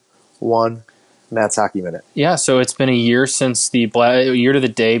 2, 1. Matt's Hockey Minute. Yeah, so it's been a year since year to the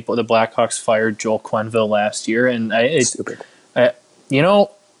day the Blackhawks fired Joel Quenneville last year, and stupid.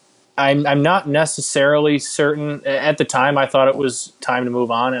 I'm not necessarily certain. At the time, I thought it was time to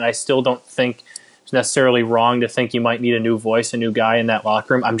move on, and I still don't think it's necessarily wrong to think you might need a new voice, a new guy in that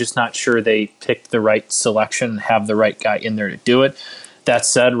locker room. I'm just not sure they picked the right selection and have the right guy in there to do it. That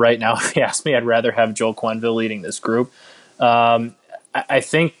said, right now, if you ask me, I'd rather have Joel Quenneville leading this group. I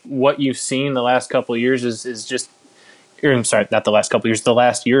think what you've seen the last couple of years is just – I'm sorry, not the last couple of years, the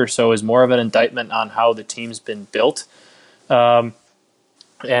last year or so is more of an indictment on how the team's been built. And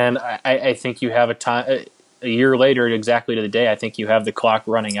I think you have a year later, exactly to the day, I think you have the clock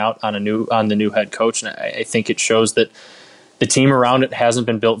running out on the new head coach, and I think it shows that the team around it hasn't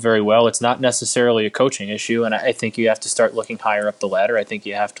been built very well. It's not necessarily a coaching issue, and I think you have to start looking higher up the ladder. I think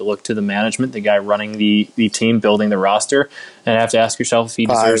you have to look to the management, the guy running the team, building the roster, and have to ask yourself if he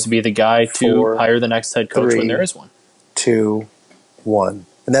deserves to be the guy to hire the next head coach when there is one. 2, 1.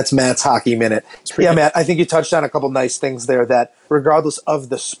 And that's Matt's Hockey Minute. Yeah, Matt, I think you touched on a couple nice things there that regardless of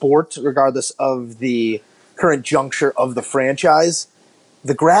the sport, regardless of the current juncture of the franchise,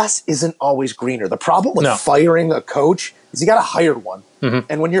 the grass isn't always greener. The problem with firing a coach is you got to hire one. Mm-hmm.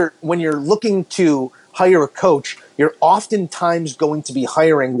 And when you're looking to hire a coach, you're oftentimes going to be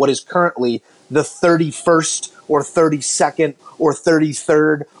hiring what is currently the 31st or 32nd or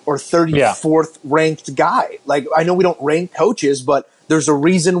 33rd or 34th ranked guy. Like, I know we don't rank coaches, but there's a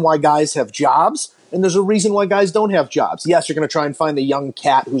reason why guys have jobs, and there's a reason why guys don't have jobs. Yes, you're going to try and find the young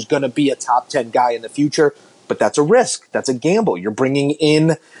cat who's going to be a top 10 guy in the future, but that's a risk. That's a gamble. You're bringing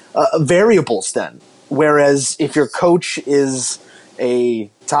in variables then. Whereas if your coach is a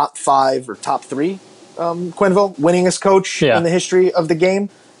top 5 or top 3, Quenneville, winningest coach in the history of the game,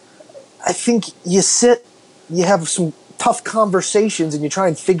 I think you have some tough conversations and you try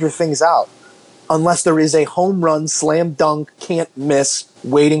and figure things out. Unless there is a home run, slam dunk, can't miss,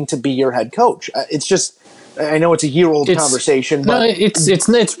 waiting to be your head coach. It's just, I know it's a year-old conversation, but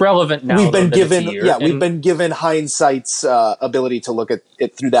it's relevant now. We've been given hindsight's ability to look at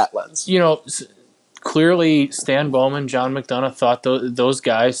it through that lens. You know, clearly Stan Bowman, John McDonough thought those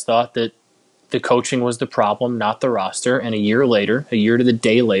guys thought that the coaching was the problem, not the roster. And a year to the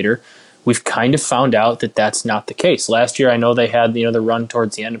day later, we've kind of found out that that's not the case. Last year, I know they had the run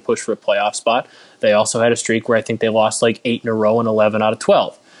towards the end to push for a playoff spot. They also had a streak where I think they lost like 8 in a row and 11 out of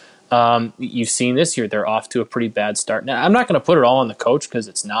 12. You've seen this year, they're off to a pretty bad start. Now, I'm not going to put it all on the coach because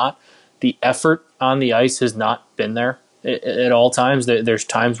it's not. The effort on the ice has not been there at all times. There's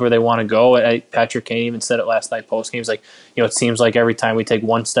times where they want to go. Patrick Kane even said it last night post-game. He's like, it seems like every time we take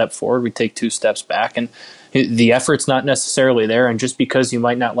one step forward, we take 2 steps back. And the effort's not necessarily there. And just because you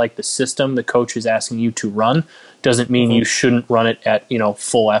might not like the system the coach is asking you to run doesn't mean you shouldn't run it at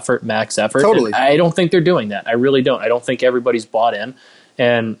full effort, max effort. Totally. And I don't think they're doing that. I really don't. I don't think everybody's bought in.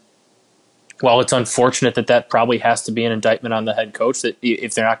 And while it's unfortunate that probably has to be an indictment on the head coach, that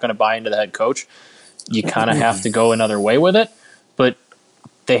if they're not going to buy into the head coach, you kind of have to go another way with it. But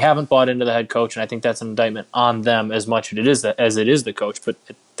they haven't bought into the head coach, and I think that's an indictment on them as much as it is the coach. But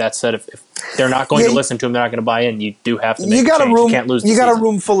that said, if they're not going to listen to him, they're not going to buy in. You do have to make a change. You can't lose. You got a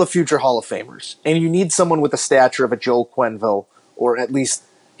room full of future Hall of Famers, and you need someone with the stature of a Joel Quenneville, or at least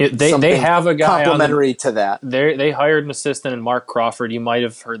they have a guy complementary to that. They hired an assistant in Mark Crawford. You might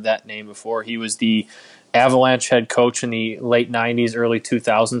have heard that name before. He was the Avalanche head coach in the late 90s, early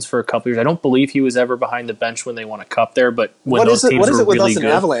 2000s for a couple years. I don't believe he was ever behind the bench when they won a cup there, but when those teams were really good. What is it with us and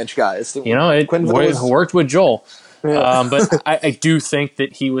Avalanche guys? It worked with Joel. Yeah. But I do think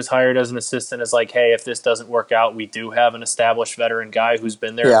that he was hired as an assistant as like, hey, if this doesn't work out, we do have an established veteran guy who's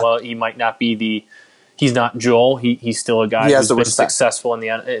been there. Yeah. Well, he might not be he's not Joel. He's still a guy who's been successful in the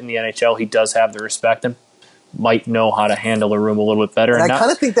NHL. He does have the respect and might know how to handle a room a little bit better. And I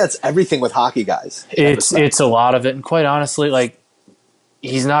kind of think that's everything with hockey guys. It's a lot of it. And quite honestly, like,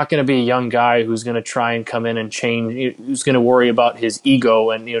 he's not going to be a young guy who's going to try and come in and change, who's going to worry about his ego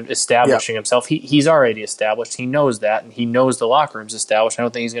and establishing himself. He's already established. He knows that, and he knows the locker room's established. I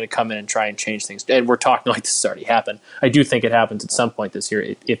don't think he's going to come in and try and change things. And we're talking like this has already happened. I do think it happens at some point this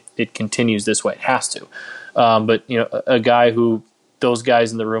year. If it continues this way, it has to. But a guy who those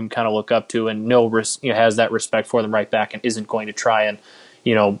guys in the room kind of look up to and has that respect for them right back and isn't going to try and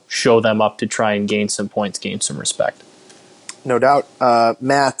show them up to try and gain some points, gain some respect. No doubt.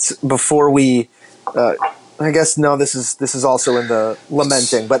 Matt, before we I guess this is also in the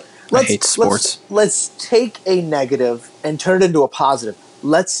lamenting, but I hate sports. Let's take a negative and turn it into a positive.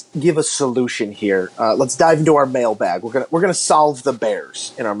 Let's give a solution here. Let's dive into our mailbag. We're gonna solve the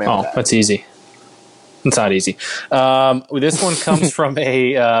Bears in our mailbag. Oh, that's easy. It's not easy. This one comes from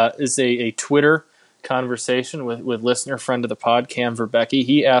a Twitter conversation with listener friend of the pod, Cam Verbecki.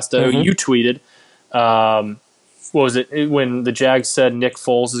 He asked, you tweeted, what was it, when the Jags said Nick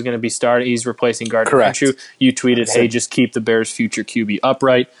Foles is going to be starting, he's replacing Gardner Minshew. You tweeted, hey, just keep the Bears' future QB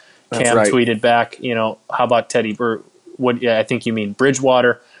upright. Cam tweeted back, how about Teddy, or I think you mean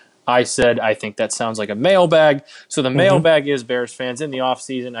Bridgewater. I said, I think that sounds like a mailbag. So the mailbag is Bears fans in the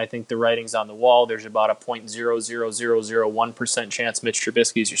offseason. I think the writing's on the wall. There's about a 0.00001% chance Mitch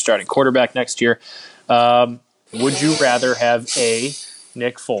Trubisky is your starting quarterback next year. Would you rather have A,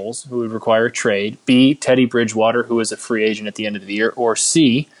 Nick Foles, who would require a trade, B, Teddy Bridgewater, who is a free agent at the end of the year, or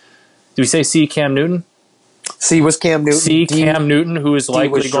C, did we say C, Cam Newton? C was Cam Newton. C, Cam Newton, who is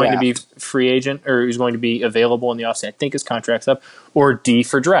likely going to be free agent, or who's going to be available in the offseason. I think his contract's up. Or D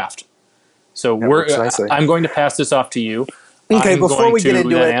for draft. So I'm going to pass this off to you. Okay, before we get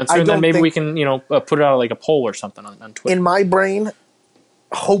into it, answer, and then maybe we can put it out like a poll or something on Twitter. In my brain,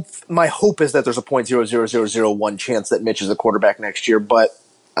 my hope is that there's a 0.00001 chance that Mitch is the quarterback next year, but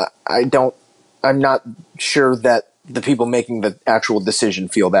I'm not sure that the people making the actual decision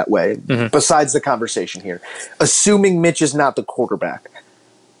feel that way, besides the conversation here. Assuming Mitch is not the quarterback,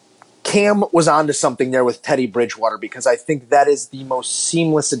 Cam was onto something there with Teddy Bridgewater, because I think that is the most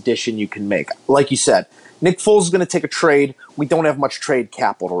seamless addition you can make. Like you said, Nick Foles is going to take a trade. We don't have much trade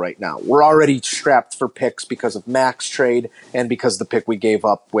capital right now. We're already strapped for picks because of Mac's trade and because the pick we gave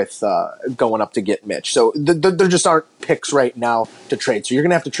up with going up to get Mitch. So there just aren't picks right now to trade. So you're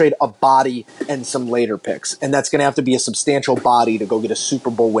going to have to trade a body and some later picks, and that's going to have to be a substantial body to go get a Super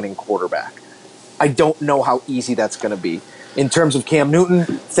Bowl winning quarterback. I don't know how easy that's going to be. In terms of Cam Newton,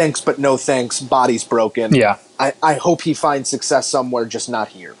 thanks but no thanks. Body's broken. Yeah. I hope he finds success somewhere, just not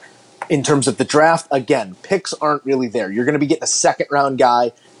here. In terms of the draft, again, picks aren't really there. You're going to be getting a second-round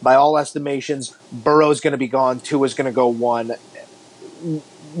guy. By all estimations, Burrow's going to be gone. Tua's going to go 1.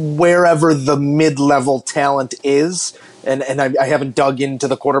 Wherever the mid-level talent is, and I haven't dug into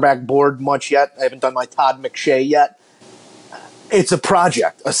the quarterback board much yet. I haven't done my Todd McShay yet. It's a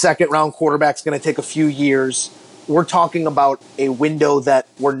project. A second-round quarterback's going to take a few years. We're talking about a window that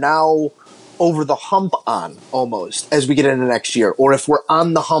we're now over the hump on, almost, as we get into next year. Or if we're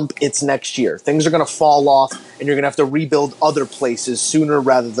on the hump, it's next year. Things are going to fall off, and you're going to have to rebuild other places sooner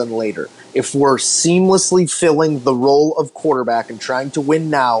rather than later. If we're seamlessly filling the role of quarterback and trying to win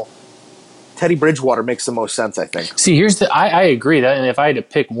now, Teddy Bridgewater makes the most sense, I think. See, I agree that, and if I had to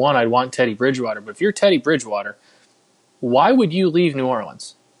pick one, I'd want Teddy Bridgewater. But if you're Teddy Bridgewater, why would you leave New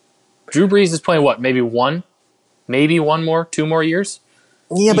Orleans? Drew Brees is playing what? Maybe one more, 2 more years?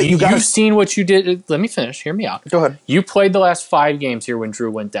 Yeah, but you've seen what you did. Let me finish. Hear me out. Go ahead. You played the last 5 games here when Drew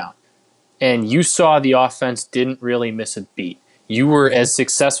went down, and you saw the offense didn't really miss a beat. You were as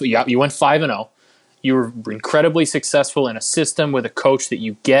successful. You went 5-0. You were incredibly successful in a system with a coach that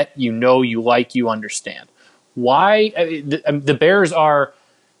you get, you know, you like, you understand. Why? The Bears are,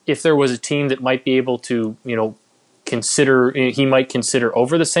 if there was a team that might be able to, he might consider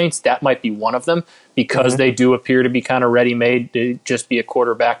over the Saints, that might be one of them, because they do appear to be kind of ready-made to just be a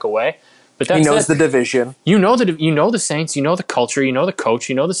quarterback away. But that's he knows the division. You know the Saints, you know the culture, you know the coach,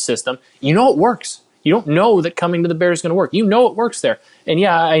 you know the system, you know it works. You don't know that coming to the Bears is going to work. You know it works there. And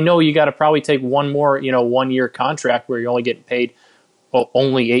yeah, I know you got to probably take one more, 1-year contract where you're only getting paid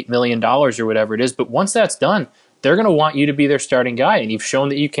only $8 million or whatever it is. But once that's done, they're going to want you to be their starting guy, and you've shown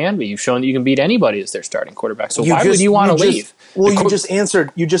that you can be. You've shown that you can beat anybody as their starting quarterback. So why would you want to leave? Well, you just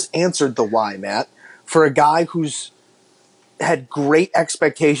answered the why, Matt. For a guy who's had great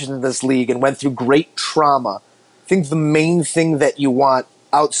expectations in this league and went through great trauma, I think the main thing that you want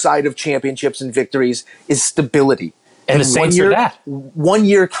outside of championships and victories is stability. And the Saints are that.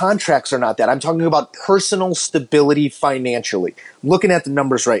 1-year contracts are not that. I'm talking about personal stability financially. Looking at the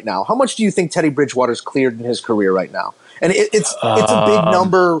numbers right now, how much do you think Teddy Bridgewater's cleared in his career right now? And it's a big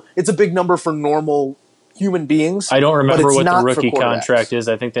number. It's a big number for normal human beings. I don't remember what the rookie contract is.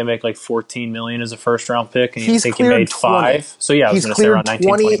 I think they make like $14 million as a first-round pick, and you think he made 5. So yeah, I was going to say around 19,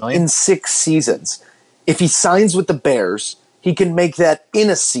 20 million in 6 seasons. If he signs with the Bears, he can make that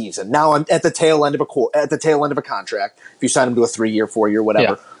in a season. Now I'm at the tail end of a contract. If you sign him to a 3-year, 4-year,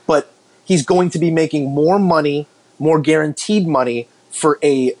 whatever, but he's going to be making more money, more guaranteed money for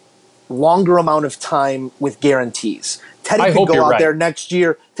a longer amount of time with guarantees. Teddy could go out there next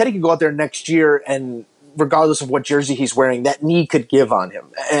year. Teddy could go out there next year, and regardless of what jersey he's wearing, that knee could give on him,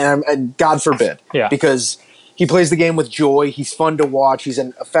 and God forbid, because he plays the game with joy. He's fun to watch. He's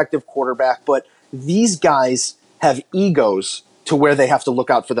an effective quarterback, but these guys have egos to where they have to look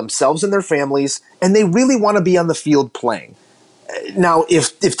out for themselves and their families, and they really want to be on the field playing. Now,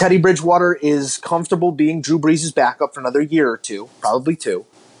 if Teddy Bridgewater is comfortable being Drew Brees' backup for another year or 2, probably 2,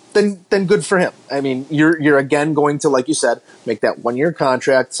 then good for him. I mean, you're again going to, like you said, make that 1-year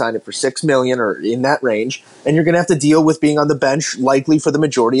contract, sign it for $6 million or in that range, and you're going to have to deal with being on the bench likely for the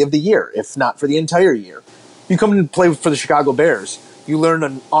majority of the year, if not for the entire year. You come and play for the Chicago Bears, you learn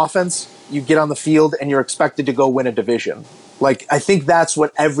an offense, you get on the field, and you're expected to go win a division. Like, I think that's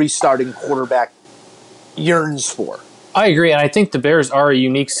what every starting quarterback yearns for. I agree, and I think the Bears are a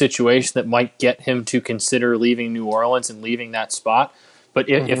unique situation that might get him to consider leaving New Orleans and leaving that spot. But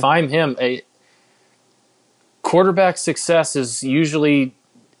if I'm him, a quarterback success is usually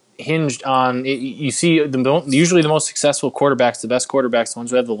hinged on, you see, usually the most successful quarterbacks, the best quarterbacks, the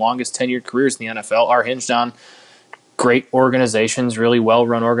ones who have the longest tenured careers in the NFL, are hinged on great organizations, really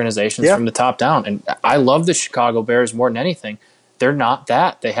well-run organizations from the top down. And I love the Chicago Bears more than anything. They're not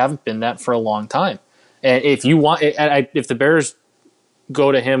that. They haven't been that for a long time. And if the Bears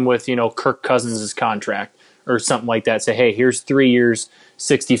go to him with, Kirk Cousins' contract or something like that, say, hey, here's 3 years,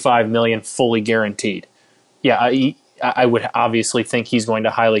 $65 million, fully guaranteed. Yeah, I would obviously think he's going to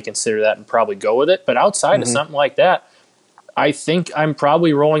highly consider that and probably go with it. But outside of something like that, I think I'm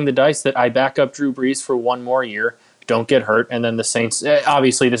probably rolling the dice that I back up Drew Brees for 1 more year, don't get hurt, and then the Saints,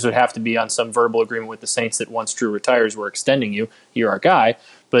 obviously this would have to be on some verbal agreement with the Saints that once Drew retires, we're extending you, you're our guy.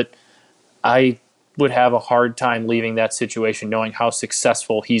 But I would have a hard time leaving that situation knowing how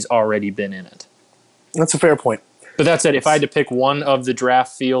successful he's already been in it. That's a fair point. But that said, if I had to pick one of the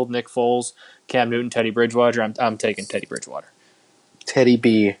draft field, Nick Foles, Cam Newton, Teddy Bridgewater, I'm taking Teddy Bridgewater. Teddy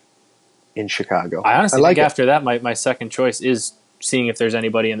B in Chicago. I honestly think after that, my second choice is seeing if there's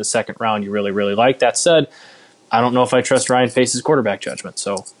anybody in the second round you really, really like. That said, I don't know if I trust Ryan Pace's quarterback judgment,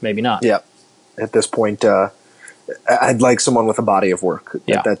 so maybe not. Yeah. At this point, I'd like someone with a body of work.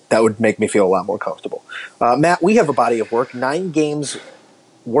 Yeah. That would make me feel a lot more comfortable. Matt, we have a body of work, 9 games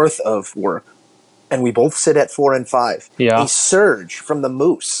worth of work, and we both sit at 4-5. Yeah. A surge from the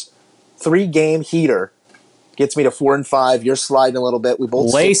Moose, 3-game heater, gets me to 4-5. You're sliding a little bit. We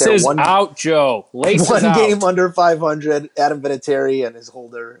both Laces sit there. out, Joe. Laces One out. game under 500. Adam Vinatieri and his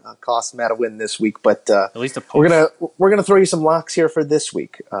holder cost Matt a win this week, but At least a we're gonna throw you some locks here for this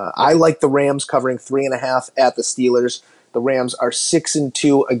week. I like the Rams covering 3.5 at the Steelers. The Rams are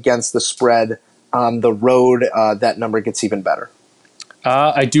 6-2 against the spread on the road. That number gets even better.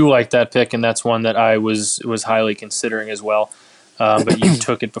 I do like that pick, and that's one that I was highly considering as well. But you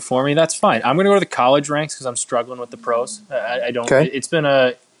took it before me. That's fine. I'm going to go to the college ranks because I'm struggling with the pros. I don't. Okay. It's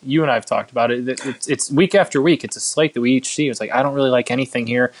been you and I have talked about it. It's week after week. It's a slate that we each see. It's like I don't really like anything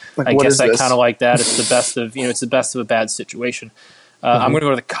here. I what guess is I this? kind of like that. It's the best of it's the best of a bad situation. I'm going to go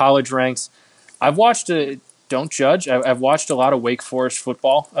to the college ranks. I've watched. Don't judge. I've watched a lot of Wake Forest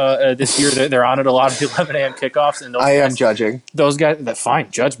football this year. They're on at a lot of the 11 a.m. kickoffs. And I am judging. those guys. Fine,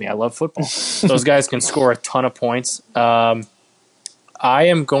 judge me. I love football. Those guys can score a ton of points. I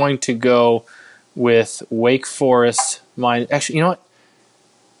am going to go with Wake Forest. Actually, you know what?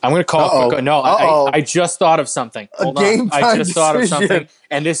 I'm going to call it. No, I just thought of something. Hold on. I just thought of something.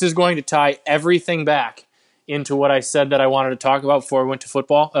 And this is going to tie everything back into what I said that I wanted to talk about before we went to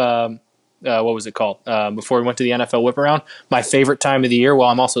football. What was it called? Before we went to the NFL whip around. My favorite time of the year, while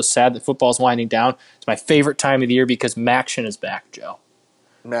I'm also sad that football's winding down, it's my favorite time of the year because MACtion is back, Joe.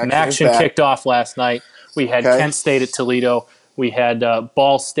 MACtion kicked off last night. We had Kent State at Toledo. We had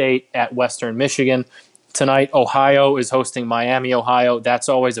Ball State at Western Michigan. Tonight, Ohio is hosting Miami, Ohio. That's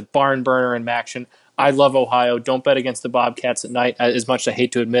always a barn burner in MACtion. I love Ohio. Don't bet against the Bobcats at night. As much as I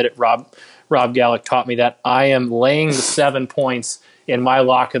hate to admit it, Rob Gallick taught me that. I am laying the 7 points in my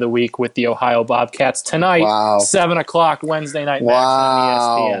lock of the week with the Ohio Bobcats tonight, 7:00 Wednesday night MACtion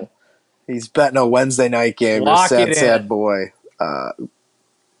on ESPN. He's betting a Wednesday night game. Lock You're it in. sad boy.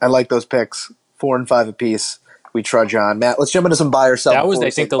 I like those picks. 4 and 5 apiece. We trudge on. Matt, let's jump into some buy or sell. That was,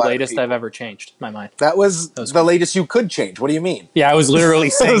 I think, the latest I've ever changed my mind. That was the latest you could change. What do you mean? Yeah, I was literally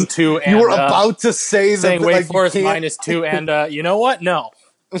saying 2 and... You were about to say that. Saying Wake Forest -2 and you know what? No.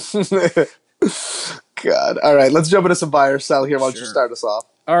 God. All right, let's jump into some buy or sell here. Why don't you start us off?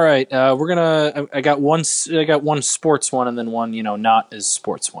 All right, we're gonna. I got one sports one and then one not as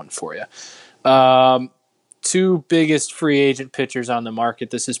sports one for you. 2 biggest free agent pitchers on the market.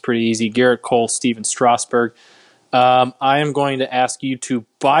 This is pretty easy. Garrett Cole, Steven Strasburg. I am going to ask you to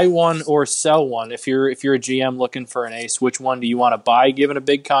buy one or sell one. If you're a GM looking for an ace, which one do you want to buy, given a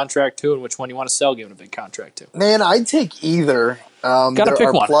big contract to, and which one do you want to sell, given a big contract to? Man, I'd take either. Gotta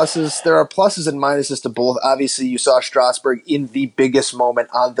pick one. There are pluses and minuses to both. Obviously, you saw Strasburg in the biggest moment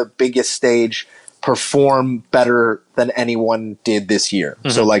on the biggest stage perform better than anyone did this year. Mm-hmm.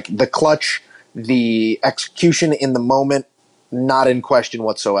 So, like the clutch, the execution in the moment, not in question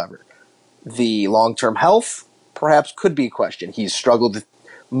whatsoever. The long-term health, perhaps could be a question. He's struggled with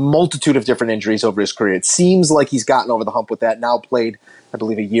a multitude of different injuries over his career. It seems like he's gotten over the hump with that. Now played, I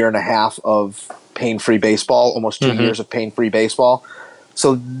believe, 1.5 years of pain-free baseball, almost 2 years of pain-free baseball.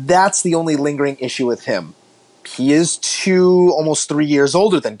 So that's the only lingering issue with him. He is almost 3 years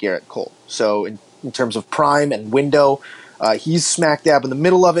older than Garrett Cole. So in terms of prime and window, he's smack dab in the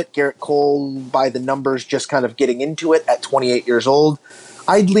middle of it. Garrett Cole, by the numbers, just kind of getting into it at 28 years old.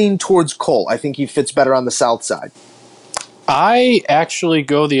 I'd lean towards Cole. I think he fits better on the south side. I actually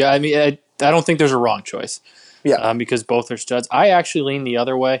go I don't think there's a wrong choice. Yeah. Because both are studs. I actually lean the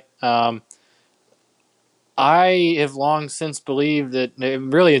other way. I have long since believed that,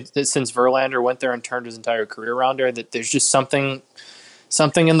 really, since Verlander went there and turned his entire career around there, that there's just something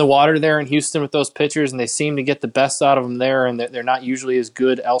in the water there in Houston with those pitchers, and they seem to get the best out of them there, and they're not usually as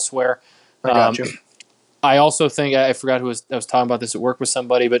good elsewhere. I got you. I also think, I forgot I was talking about this at work with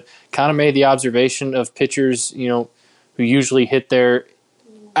somebody, but kind of made the observation of pitchers, who usually hit their...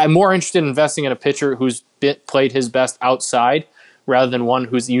 I'm more interested in investing in a pitcher who's played his best outside rather than one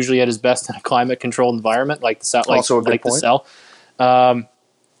who's usually at his best in a climate-controlled environment like the South, also a good like point. the Cell.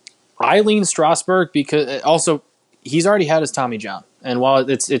 I lean Strasburg because also he's already had his Tommy John, and while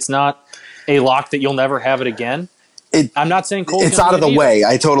it's not a lock that you'll never have it again, I'm not saying Cole's it's out of the way.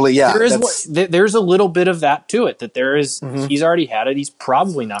 I totally There's a little bit of that to it. That there is. He's already had it. He's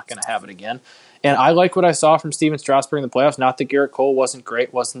probably not going to have it again. And I like what I saw from Steven Strasburg in the playoffs. Not that Garrett Cole wasn't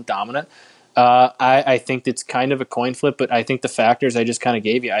great, wasn't dominant. I think it's kind of a coin flip, but I think the factors I just kind of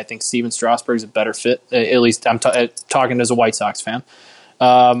gave you, I think Steven Strasburg's a better fit. At least I'm talking as a White Sox fan.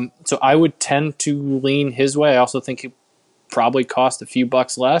 So I would tend to lean his way. I also think he probably cost a few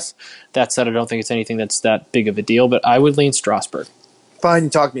bucks less. That said, I don't think it's anything that's that big of a deal, but I would lean Strasburg. Fine,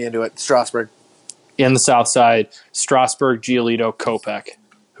 talk me into it. Strasburg. In the South Side, Strasburg, Giolito, Kopech.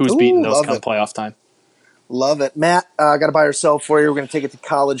 Who's beating those come playoff time? Love it. Matt, I got to buy or sell for you. We're going to take it to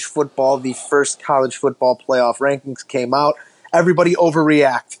college football. The first college football playoff rankings came out. Everybody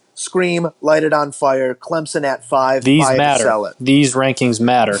overreact. Scream, light it on fire. Clemson at 5. These buy matter. It, sell it. These rankings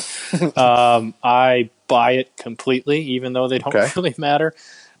matter. I buy it completely, even though they don't really matter,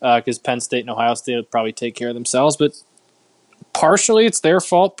 because Penn State and Ohio State will probably take care of themselves. But partially it's their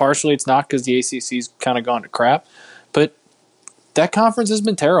fault. Partially it's not, because the ACC's kind of gone to crap. But that conference has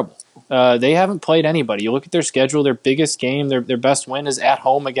been terrible. They haven't played anybody. You look at their schedule, their biggest game, their best win is at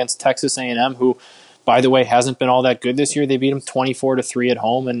home against Texas A&M, who, by the way, hasn't been all that good this year. They beat them 24-3 at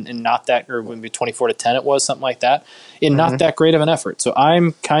home, and not that, or maybe 24-10 it was, something like that, in not that great of an effort. So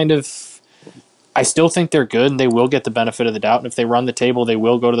I still think they're good, and they will get the benefit of the doubt. And if they run the table, they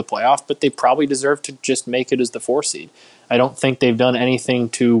will go to the playoff, but they probably deserve to just make it as the 4 seed. I don't think they've done anything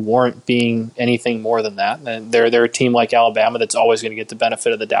to warrant being anything more than that. And they're a team like Alabama that's always going to get the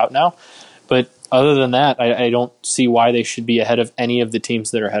benefit of the doubt now. But other than that, I don't see why they should be ahead of any of the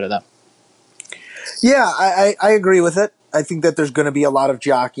teams that are ahead of them. Yeah, I agree with it. I think that there's going to be a lot of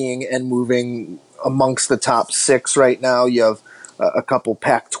jockeying and moving amongst the top 6 right now. You have a couple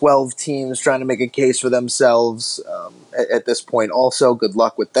Pac-12 teams trying to make a case for themselves at this point also. Good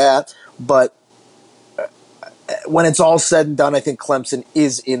luck with that. But when it's all said and done, I think Clemson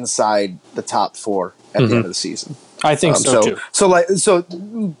is inside the top 4 at the end of the season. I think so too. So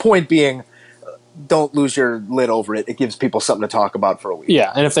point being, don't lose your lid over it. It gives people something to talk about for a week. Yeah,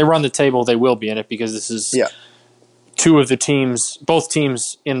 and if they run the table, they will be in it, because this is two of the teams, both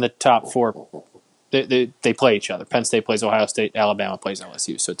teams in the top 4. They play each other. Penn State plays Ohio State. Alabama plays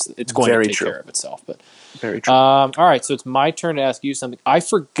LSU. So it's going to take care of itself. But very true. All right, so it's my turn to ask you something. I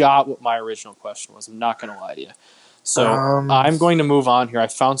forgot what my original question was. I'm not going to lie to you. So I'm going to move on here. I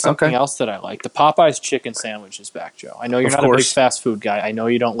found something else that I like. The Popeyes chicken sandwich is back, Joe. I know you're not a big fast food guy. I know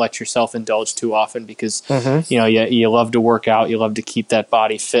you don't let yourself indulge too often because you love to work out, you love to keep that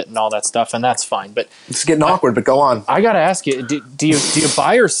body fit and all that stuff, and that's fine. But it's getting awkward. But go on. I got to ask you: do you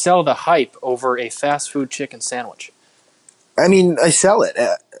buy or sell the hype over a fast food chicken sandwich? I mean, I sell it.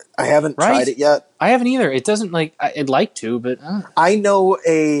 I haven't tried it yet. I haven't either. It doesn't like I'd like to, but I know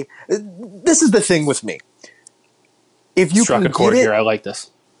this is the thing with me. If you struck a chord here, I like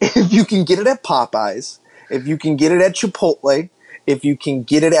this. If you can get it at Popeyes, if you can get it at Chipotle, if you can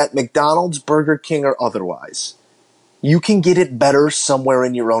get it at McDonald's, Burger King, or otherwise, you can get it better somewhere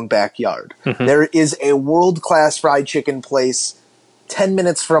in your own backyard. There is a world-class fried chicken place 10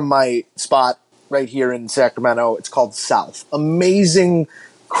 minutes from my spot right here in Sacramento. It's called South. Amazing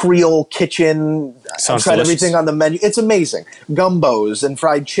Creole kitchen. I've tried everything on the menu. It's amazing. Gumbos and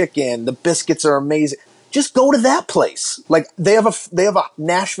fried chicken. The biscuits are amazing. Just go to that place. Like they have a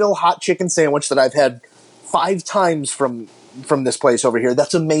Nashville hot chicken sandwich that I've had 5 times from this place over here.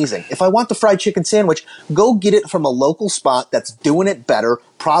 That's amazing. If I want the fried chicken sandwich, go get it from a local spot that's doing it better,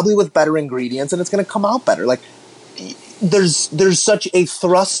 probably with better ingredients, and it's going to come out better. Like there's such a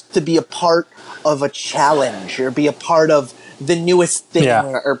thrust to be a part of a challenge or be a part of the newest thing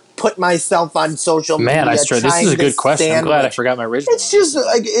or put myself on social media. Man, this is a good question. I'm glad I forgot my original. It's just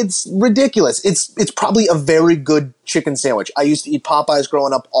like it's ridiculous. It's probably a very good chicken sandwich. I used to eat Popeyes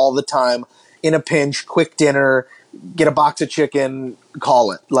growing up all the time. In a pinch, quick dinner, get a box of chicken,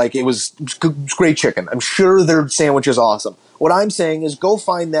 call it. Like it was great chicken. I'm sure their sandwich is awesome. What I'm saying is go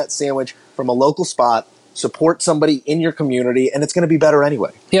find that sandwich from a local spot. Support somebody in your community, and it's going to be better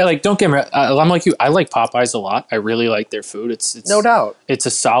anyway. Yeah, like don't get me wrong. I'm like you. I like Popeyes a lot. I really like their food. It's no doubt. It's a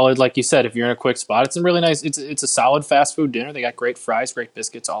solid, like you said. If you're in a quick spot, it's a really nice. It's a solid fast food dinner. They got great fries, great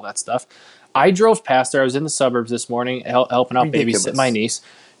biscuits, all that stuff. I drove past there. I was in the suburbs this morning, helping out babysit my niece.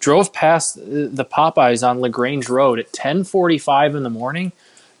 Drove past the Popeyes on LaGrange Road at 10:45 in the morning.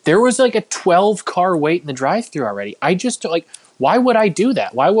 There was like a 12-car wait in the drive-thru already. I just like, why would I do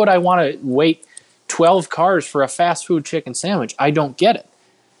that? Why would I want to wait 12 cars for a fast food chicken sandwich? I don't get it.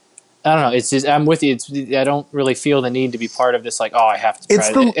 I don't know. It's just, I'm with you. I don't really feel the need to be part of this. Like, I have to try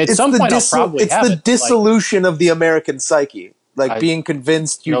it. At some point, I'll probably have it. It's the dissolution of the American psyche. Like being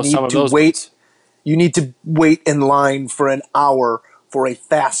convinced you need to wait. You need to wait in line for an hour for a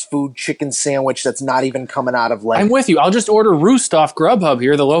fast food chicken sandwich that's not even coming out of like. I'm with you. I'll just order Roost off Grubhub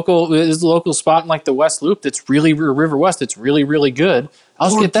here. The local spot in like the West Loop that's really River West. That's really, really good. I'll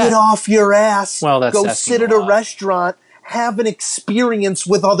just get that. Get off your ass. Well, that's go asking sit a at a lot. restaurant. Have an experience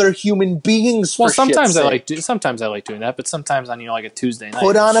with other human beings. Well, For sometimes shit's I sake. sometimes I like doing that, but sometimes on like a Tuesday night.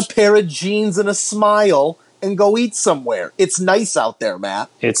 Put on a pair of jeans and a smile and go eat somewhere. It's nice out there, Matt.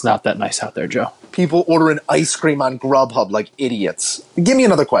 It's not that nice out there, Joe. People ordering ice cream on Grubhub like idiots. Give me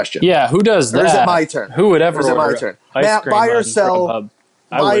another question. Yeah, who does that? Or is it my turn? Who would ever Or is it my order turn? ice Matt, cream buy or on sell- Grubhub?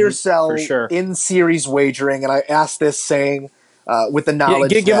 I Buy or wouldn't, sell for sure. in-series wagering, and I asked this saying with the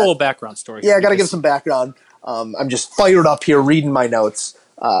knowledge Give a that- little background story. Yeah, I got to give some background. I'm just fired up here reading my notes.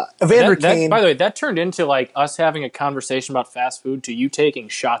 Evander Kane. By the way, that turned into like us having a conversation about fast food to you taking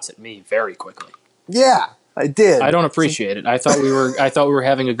shots at me very quickly. Yeah, I did. I don't appreciate it. I thought we were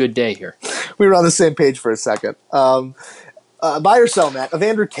having a good day here. We were on the same page for a second. Buy or sell, Matt.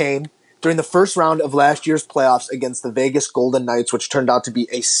 Evander Kane, during the first round of last year's playoffs against the Vegas Golden Knights, which turned out to be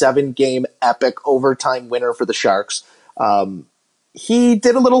a 7-game epic overtime winner for the Sharks, he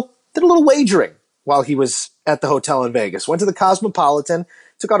did a little wagering while he was at the hotel in Vegas. Went to the Cosmopolitan,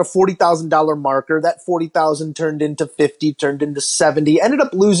 took out a $40,000 marker. That $40,000 turned into $50,000, turned into $70,000. Ended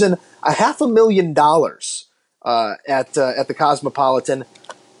up losing $500,000 at the Cosmopolitan,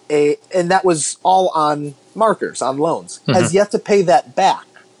 and that was all on markers, on loans. Has yet to pay that back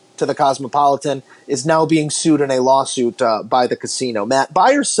to the Cosmopolitan. Is now being sued in a lawsuit by the casino. Matt,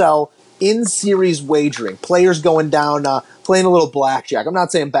 buy or sell in-series wagering, players going down, playing a little blackjack. I'm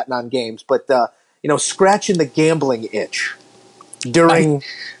not saying betting on games, but scratching the gambling itch during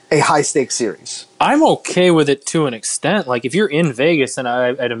a high-stakes series. I'm okay with it to an extent. Like if you're in Vegas, and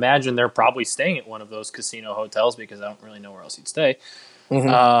I'd imagine they're probably staying at one of those casino hotels because I don't really know where else you'd stay.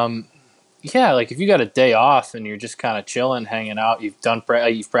 Yeah, like if you got a day off and you're just kind of chilling, hanging out, you've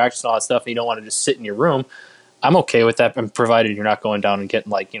practiced all that stuff, and you don't want to just sit in your room, I'm okay with that, and provided you're not going down and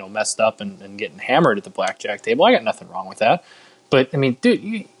getting messed up and getting hammered at the blackjack table. I got nothing wrong with that. But I mean,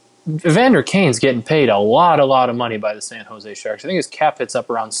 dude, Evander Kane's getting paid a lot of money by the San Jose Sharks. I think his cap hits up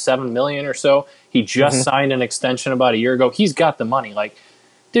around $7 million or so. He just signed an extension about a year ago. He's got the money. Like,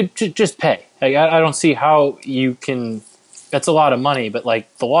 dude, just pay. Like, I don't see how you can. That's a lot of money, but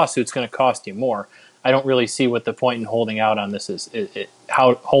like the lawsuit's going to cost you more. I don't really see what the point in holding out on this is.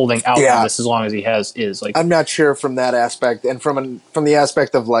 Holding out on this as long as he is like. I'm not sure from that aspect, and from the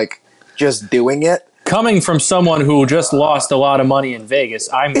aspect of like just doing it. Coming from someone who just lost a lot of money in Vegas,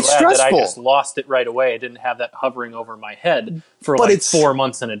 I'm glad that I just lost it right away. I didn't have that hovering over my head for 4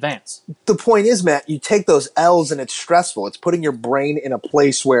 months in advance. The point is, Matt, you take those L's and it's stressful. It's putting your brain in a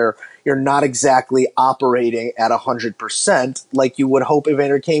place where you're not exactly operating at 100% like you would hope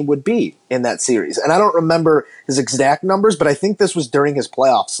Evander Kane would be in that series. And I don't remember his exact numbers, but I think this was during his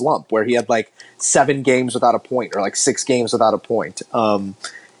playoff slump where he had like 7 games without a point or like 6 games without a point.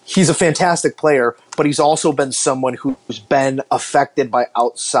 He's a fantastic player, but he's also been someone who's been affected by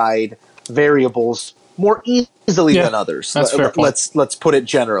outside variables more easily than others. That's fair point. Let's put it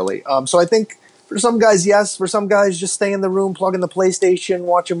generally. So I think for some guys, yes. For some guys, just stay in the room, plug in the PlayStation,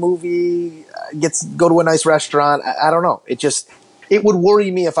 watch a movie, go to a nice restaurant. I don't know. It would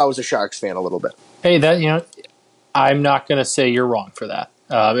worry me if I was a Sharks fan a little bit. Hey, I'm not going to say you're wrong for that.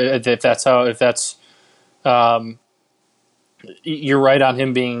 You're right on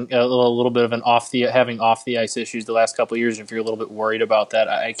him being a little bit of having off the ice issues the last couple of years. If you're a little bit worried about that,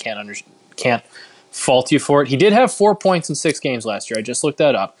 I can't fault you for it. He did have 4 points in 6 games last year. I just looked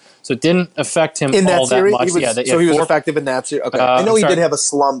that up, so it didn't affect him in all that series. that much. He was effective in that series. Okay, I know he did have a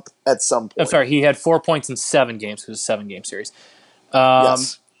slump at some point. I'm sorry, he had 4 points in 7 games because it was a 7-game series.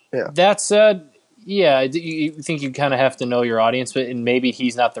 Yes. Yeah. That said, yeah, you think you kind of have to know your audience, and maybe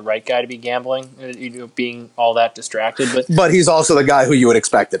he's not the right guy to be gambling, being all that distracted. But he's also the guy who you would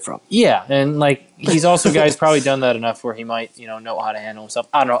expect it from. Yeah, and like he's also a guy who's probably done that enough where he might know how to handle himself.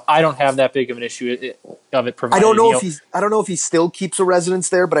 I don't know. I don't have that big of an issue of it. Provided, I don't know if he still keeps a residence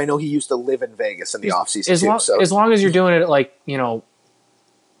there, but I know he used to live in Vegas in the offseason too. As long as you're doing it at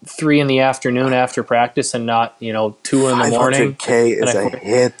 3 in the afternoon after practice and not 2 in the morning. $500K is a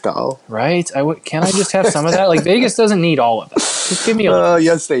hit though, right? Can I just have some of that? Like Vegas doesn't need all of that. Just give me a.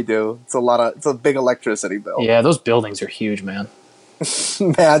 Yes, they do. It's a big electricity bill. Yeah, those buildings are huge, man.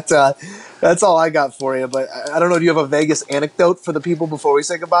 Matt, that's all I got for you. But I don't know. Do you have a Vegas anecdote for the people before we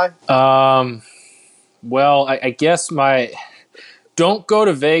say goodbye? Well, I guess don't go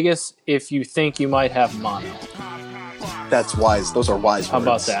to Vegas if you think you might have mono. That's wise. Those are wise words. How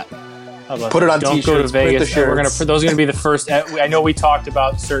about that? Put it on Don't t-shirts. Go to Vegas. Print the those are going to be the first. I know we talked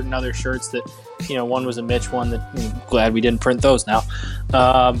about certain other shirts that one was a Mitch one that glad we didn't print those now.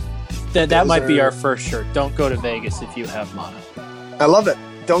 That might be our first shirt. Don't go to Vegas if you have mono. I love it.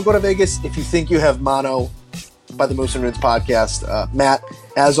 Don't go to Vegas if you think you have mono, by the Moose and Runes podcast. Matt,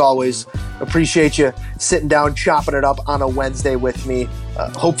 as always, appreciate you sitting down, chopping it up on a Wednesday with me.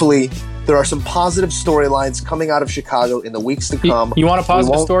 Hopefully there are some positive storylines coming out of Chicago in the weeks to come. You want a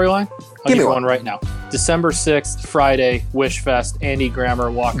positive storyline? I'll give you me one right now. December 6th, Friday, Wishfest, Andy Grammer,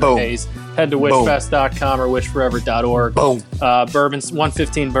 Walker Boom. Hayes. Head to wishfest.com or wishforever.org. Boom.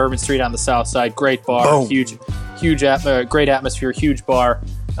 115 Bourbon Street on the south side. Great bar. Boom. Great atmosphere, huge bar.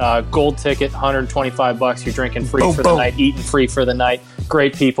 Gold ticket, $125. You're drinking free Boom, for boom. the night, eating free for the night.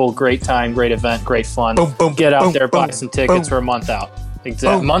 Great people, great time, great event, great fun. Boom, boom, Get out boom, there, buy boom, some tickets boom. for a month out.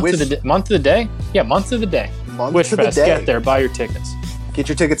 Exactly. Boom. Month of the day? Yeah, month of the day. Month of the Wishfest, day. get there, buy your tickets. Get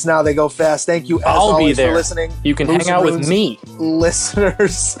your tickets now. They go fast. Thank you, as I'll be always, there. for listening. You can Moose hang out and with Runes me.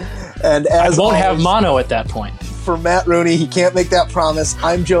 listeners. And I as won't have always, mono at that point. for Matt Rooney, he can't make that promise.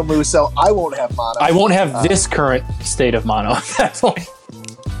 I'm Joe Musso. I won't have mono. I won't have this current state of mono at that point.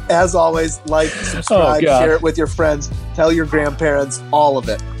 As always, like, subscribe, Oh, God. share it with your friends, tell your grandparents, all of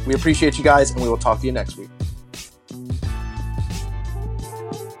it. We appreciate you guys, and we will talk to you next week.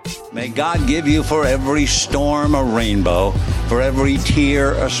 May God give you for every storm a rainbow, for every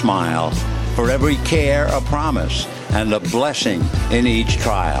tear a smile, for every care a promise, and a blessing in each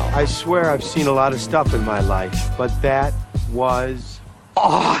trial. I swear I've seen a lot of stuff in my life, but that was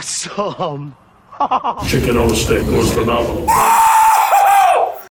awesome. Chicken on the stick was phenomenal.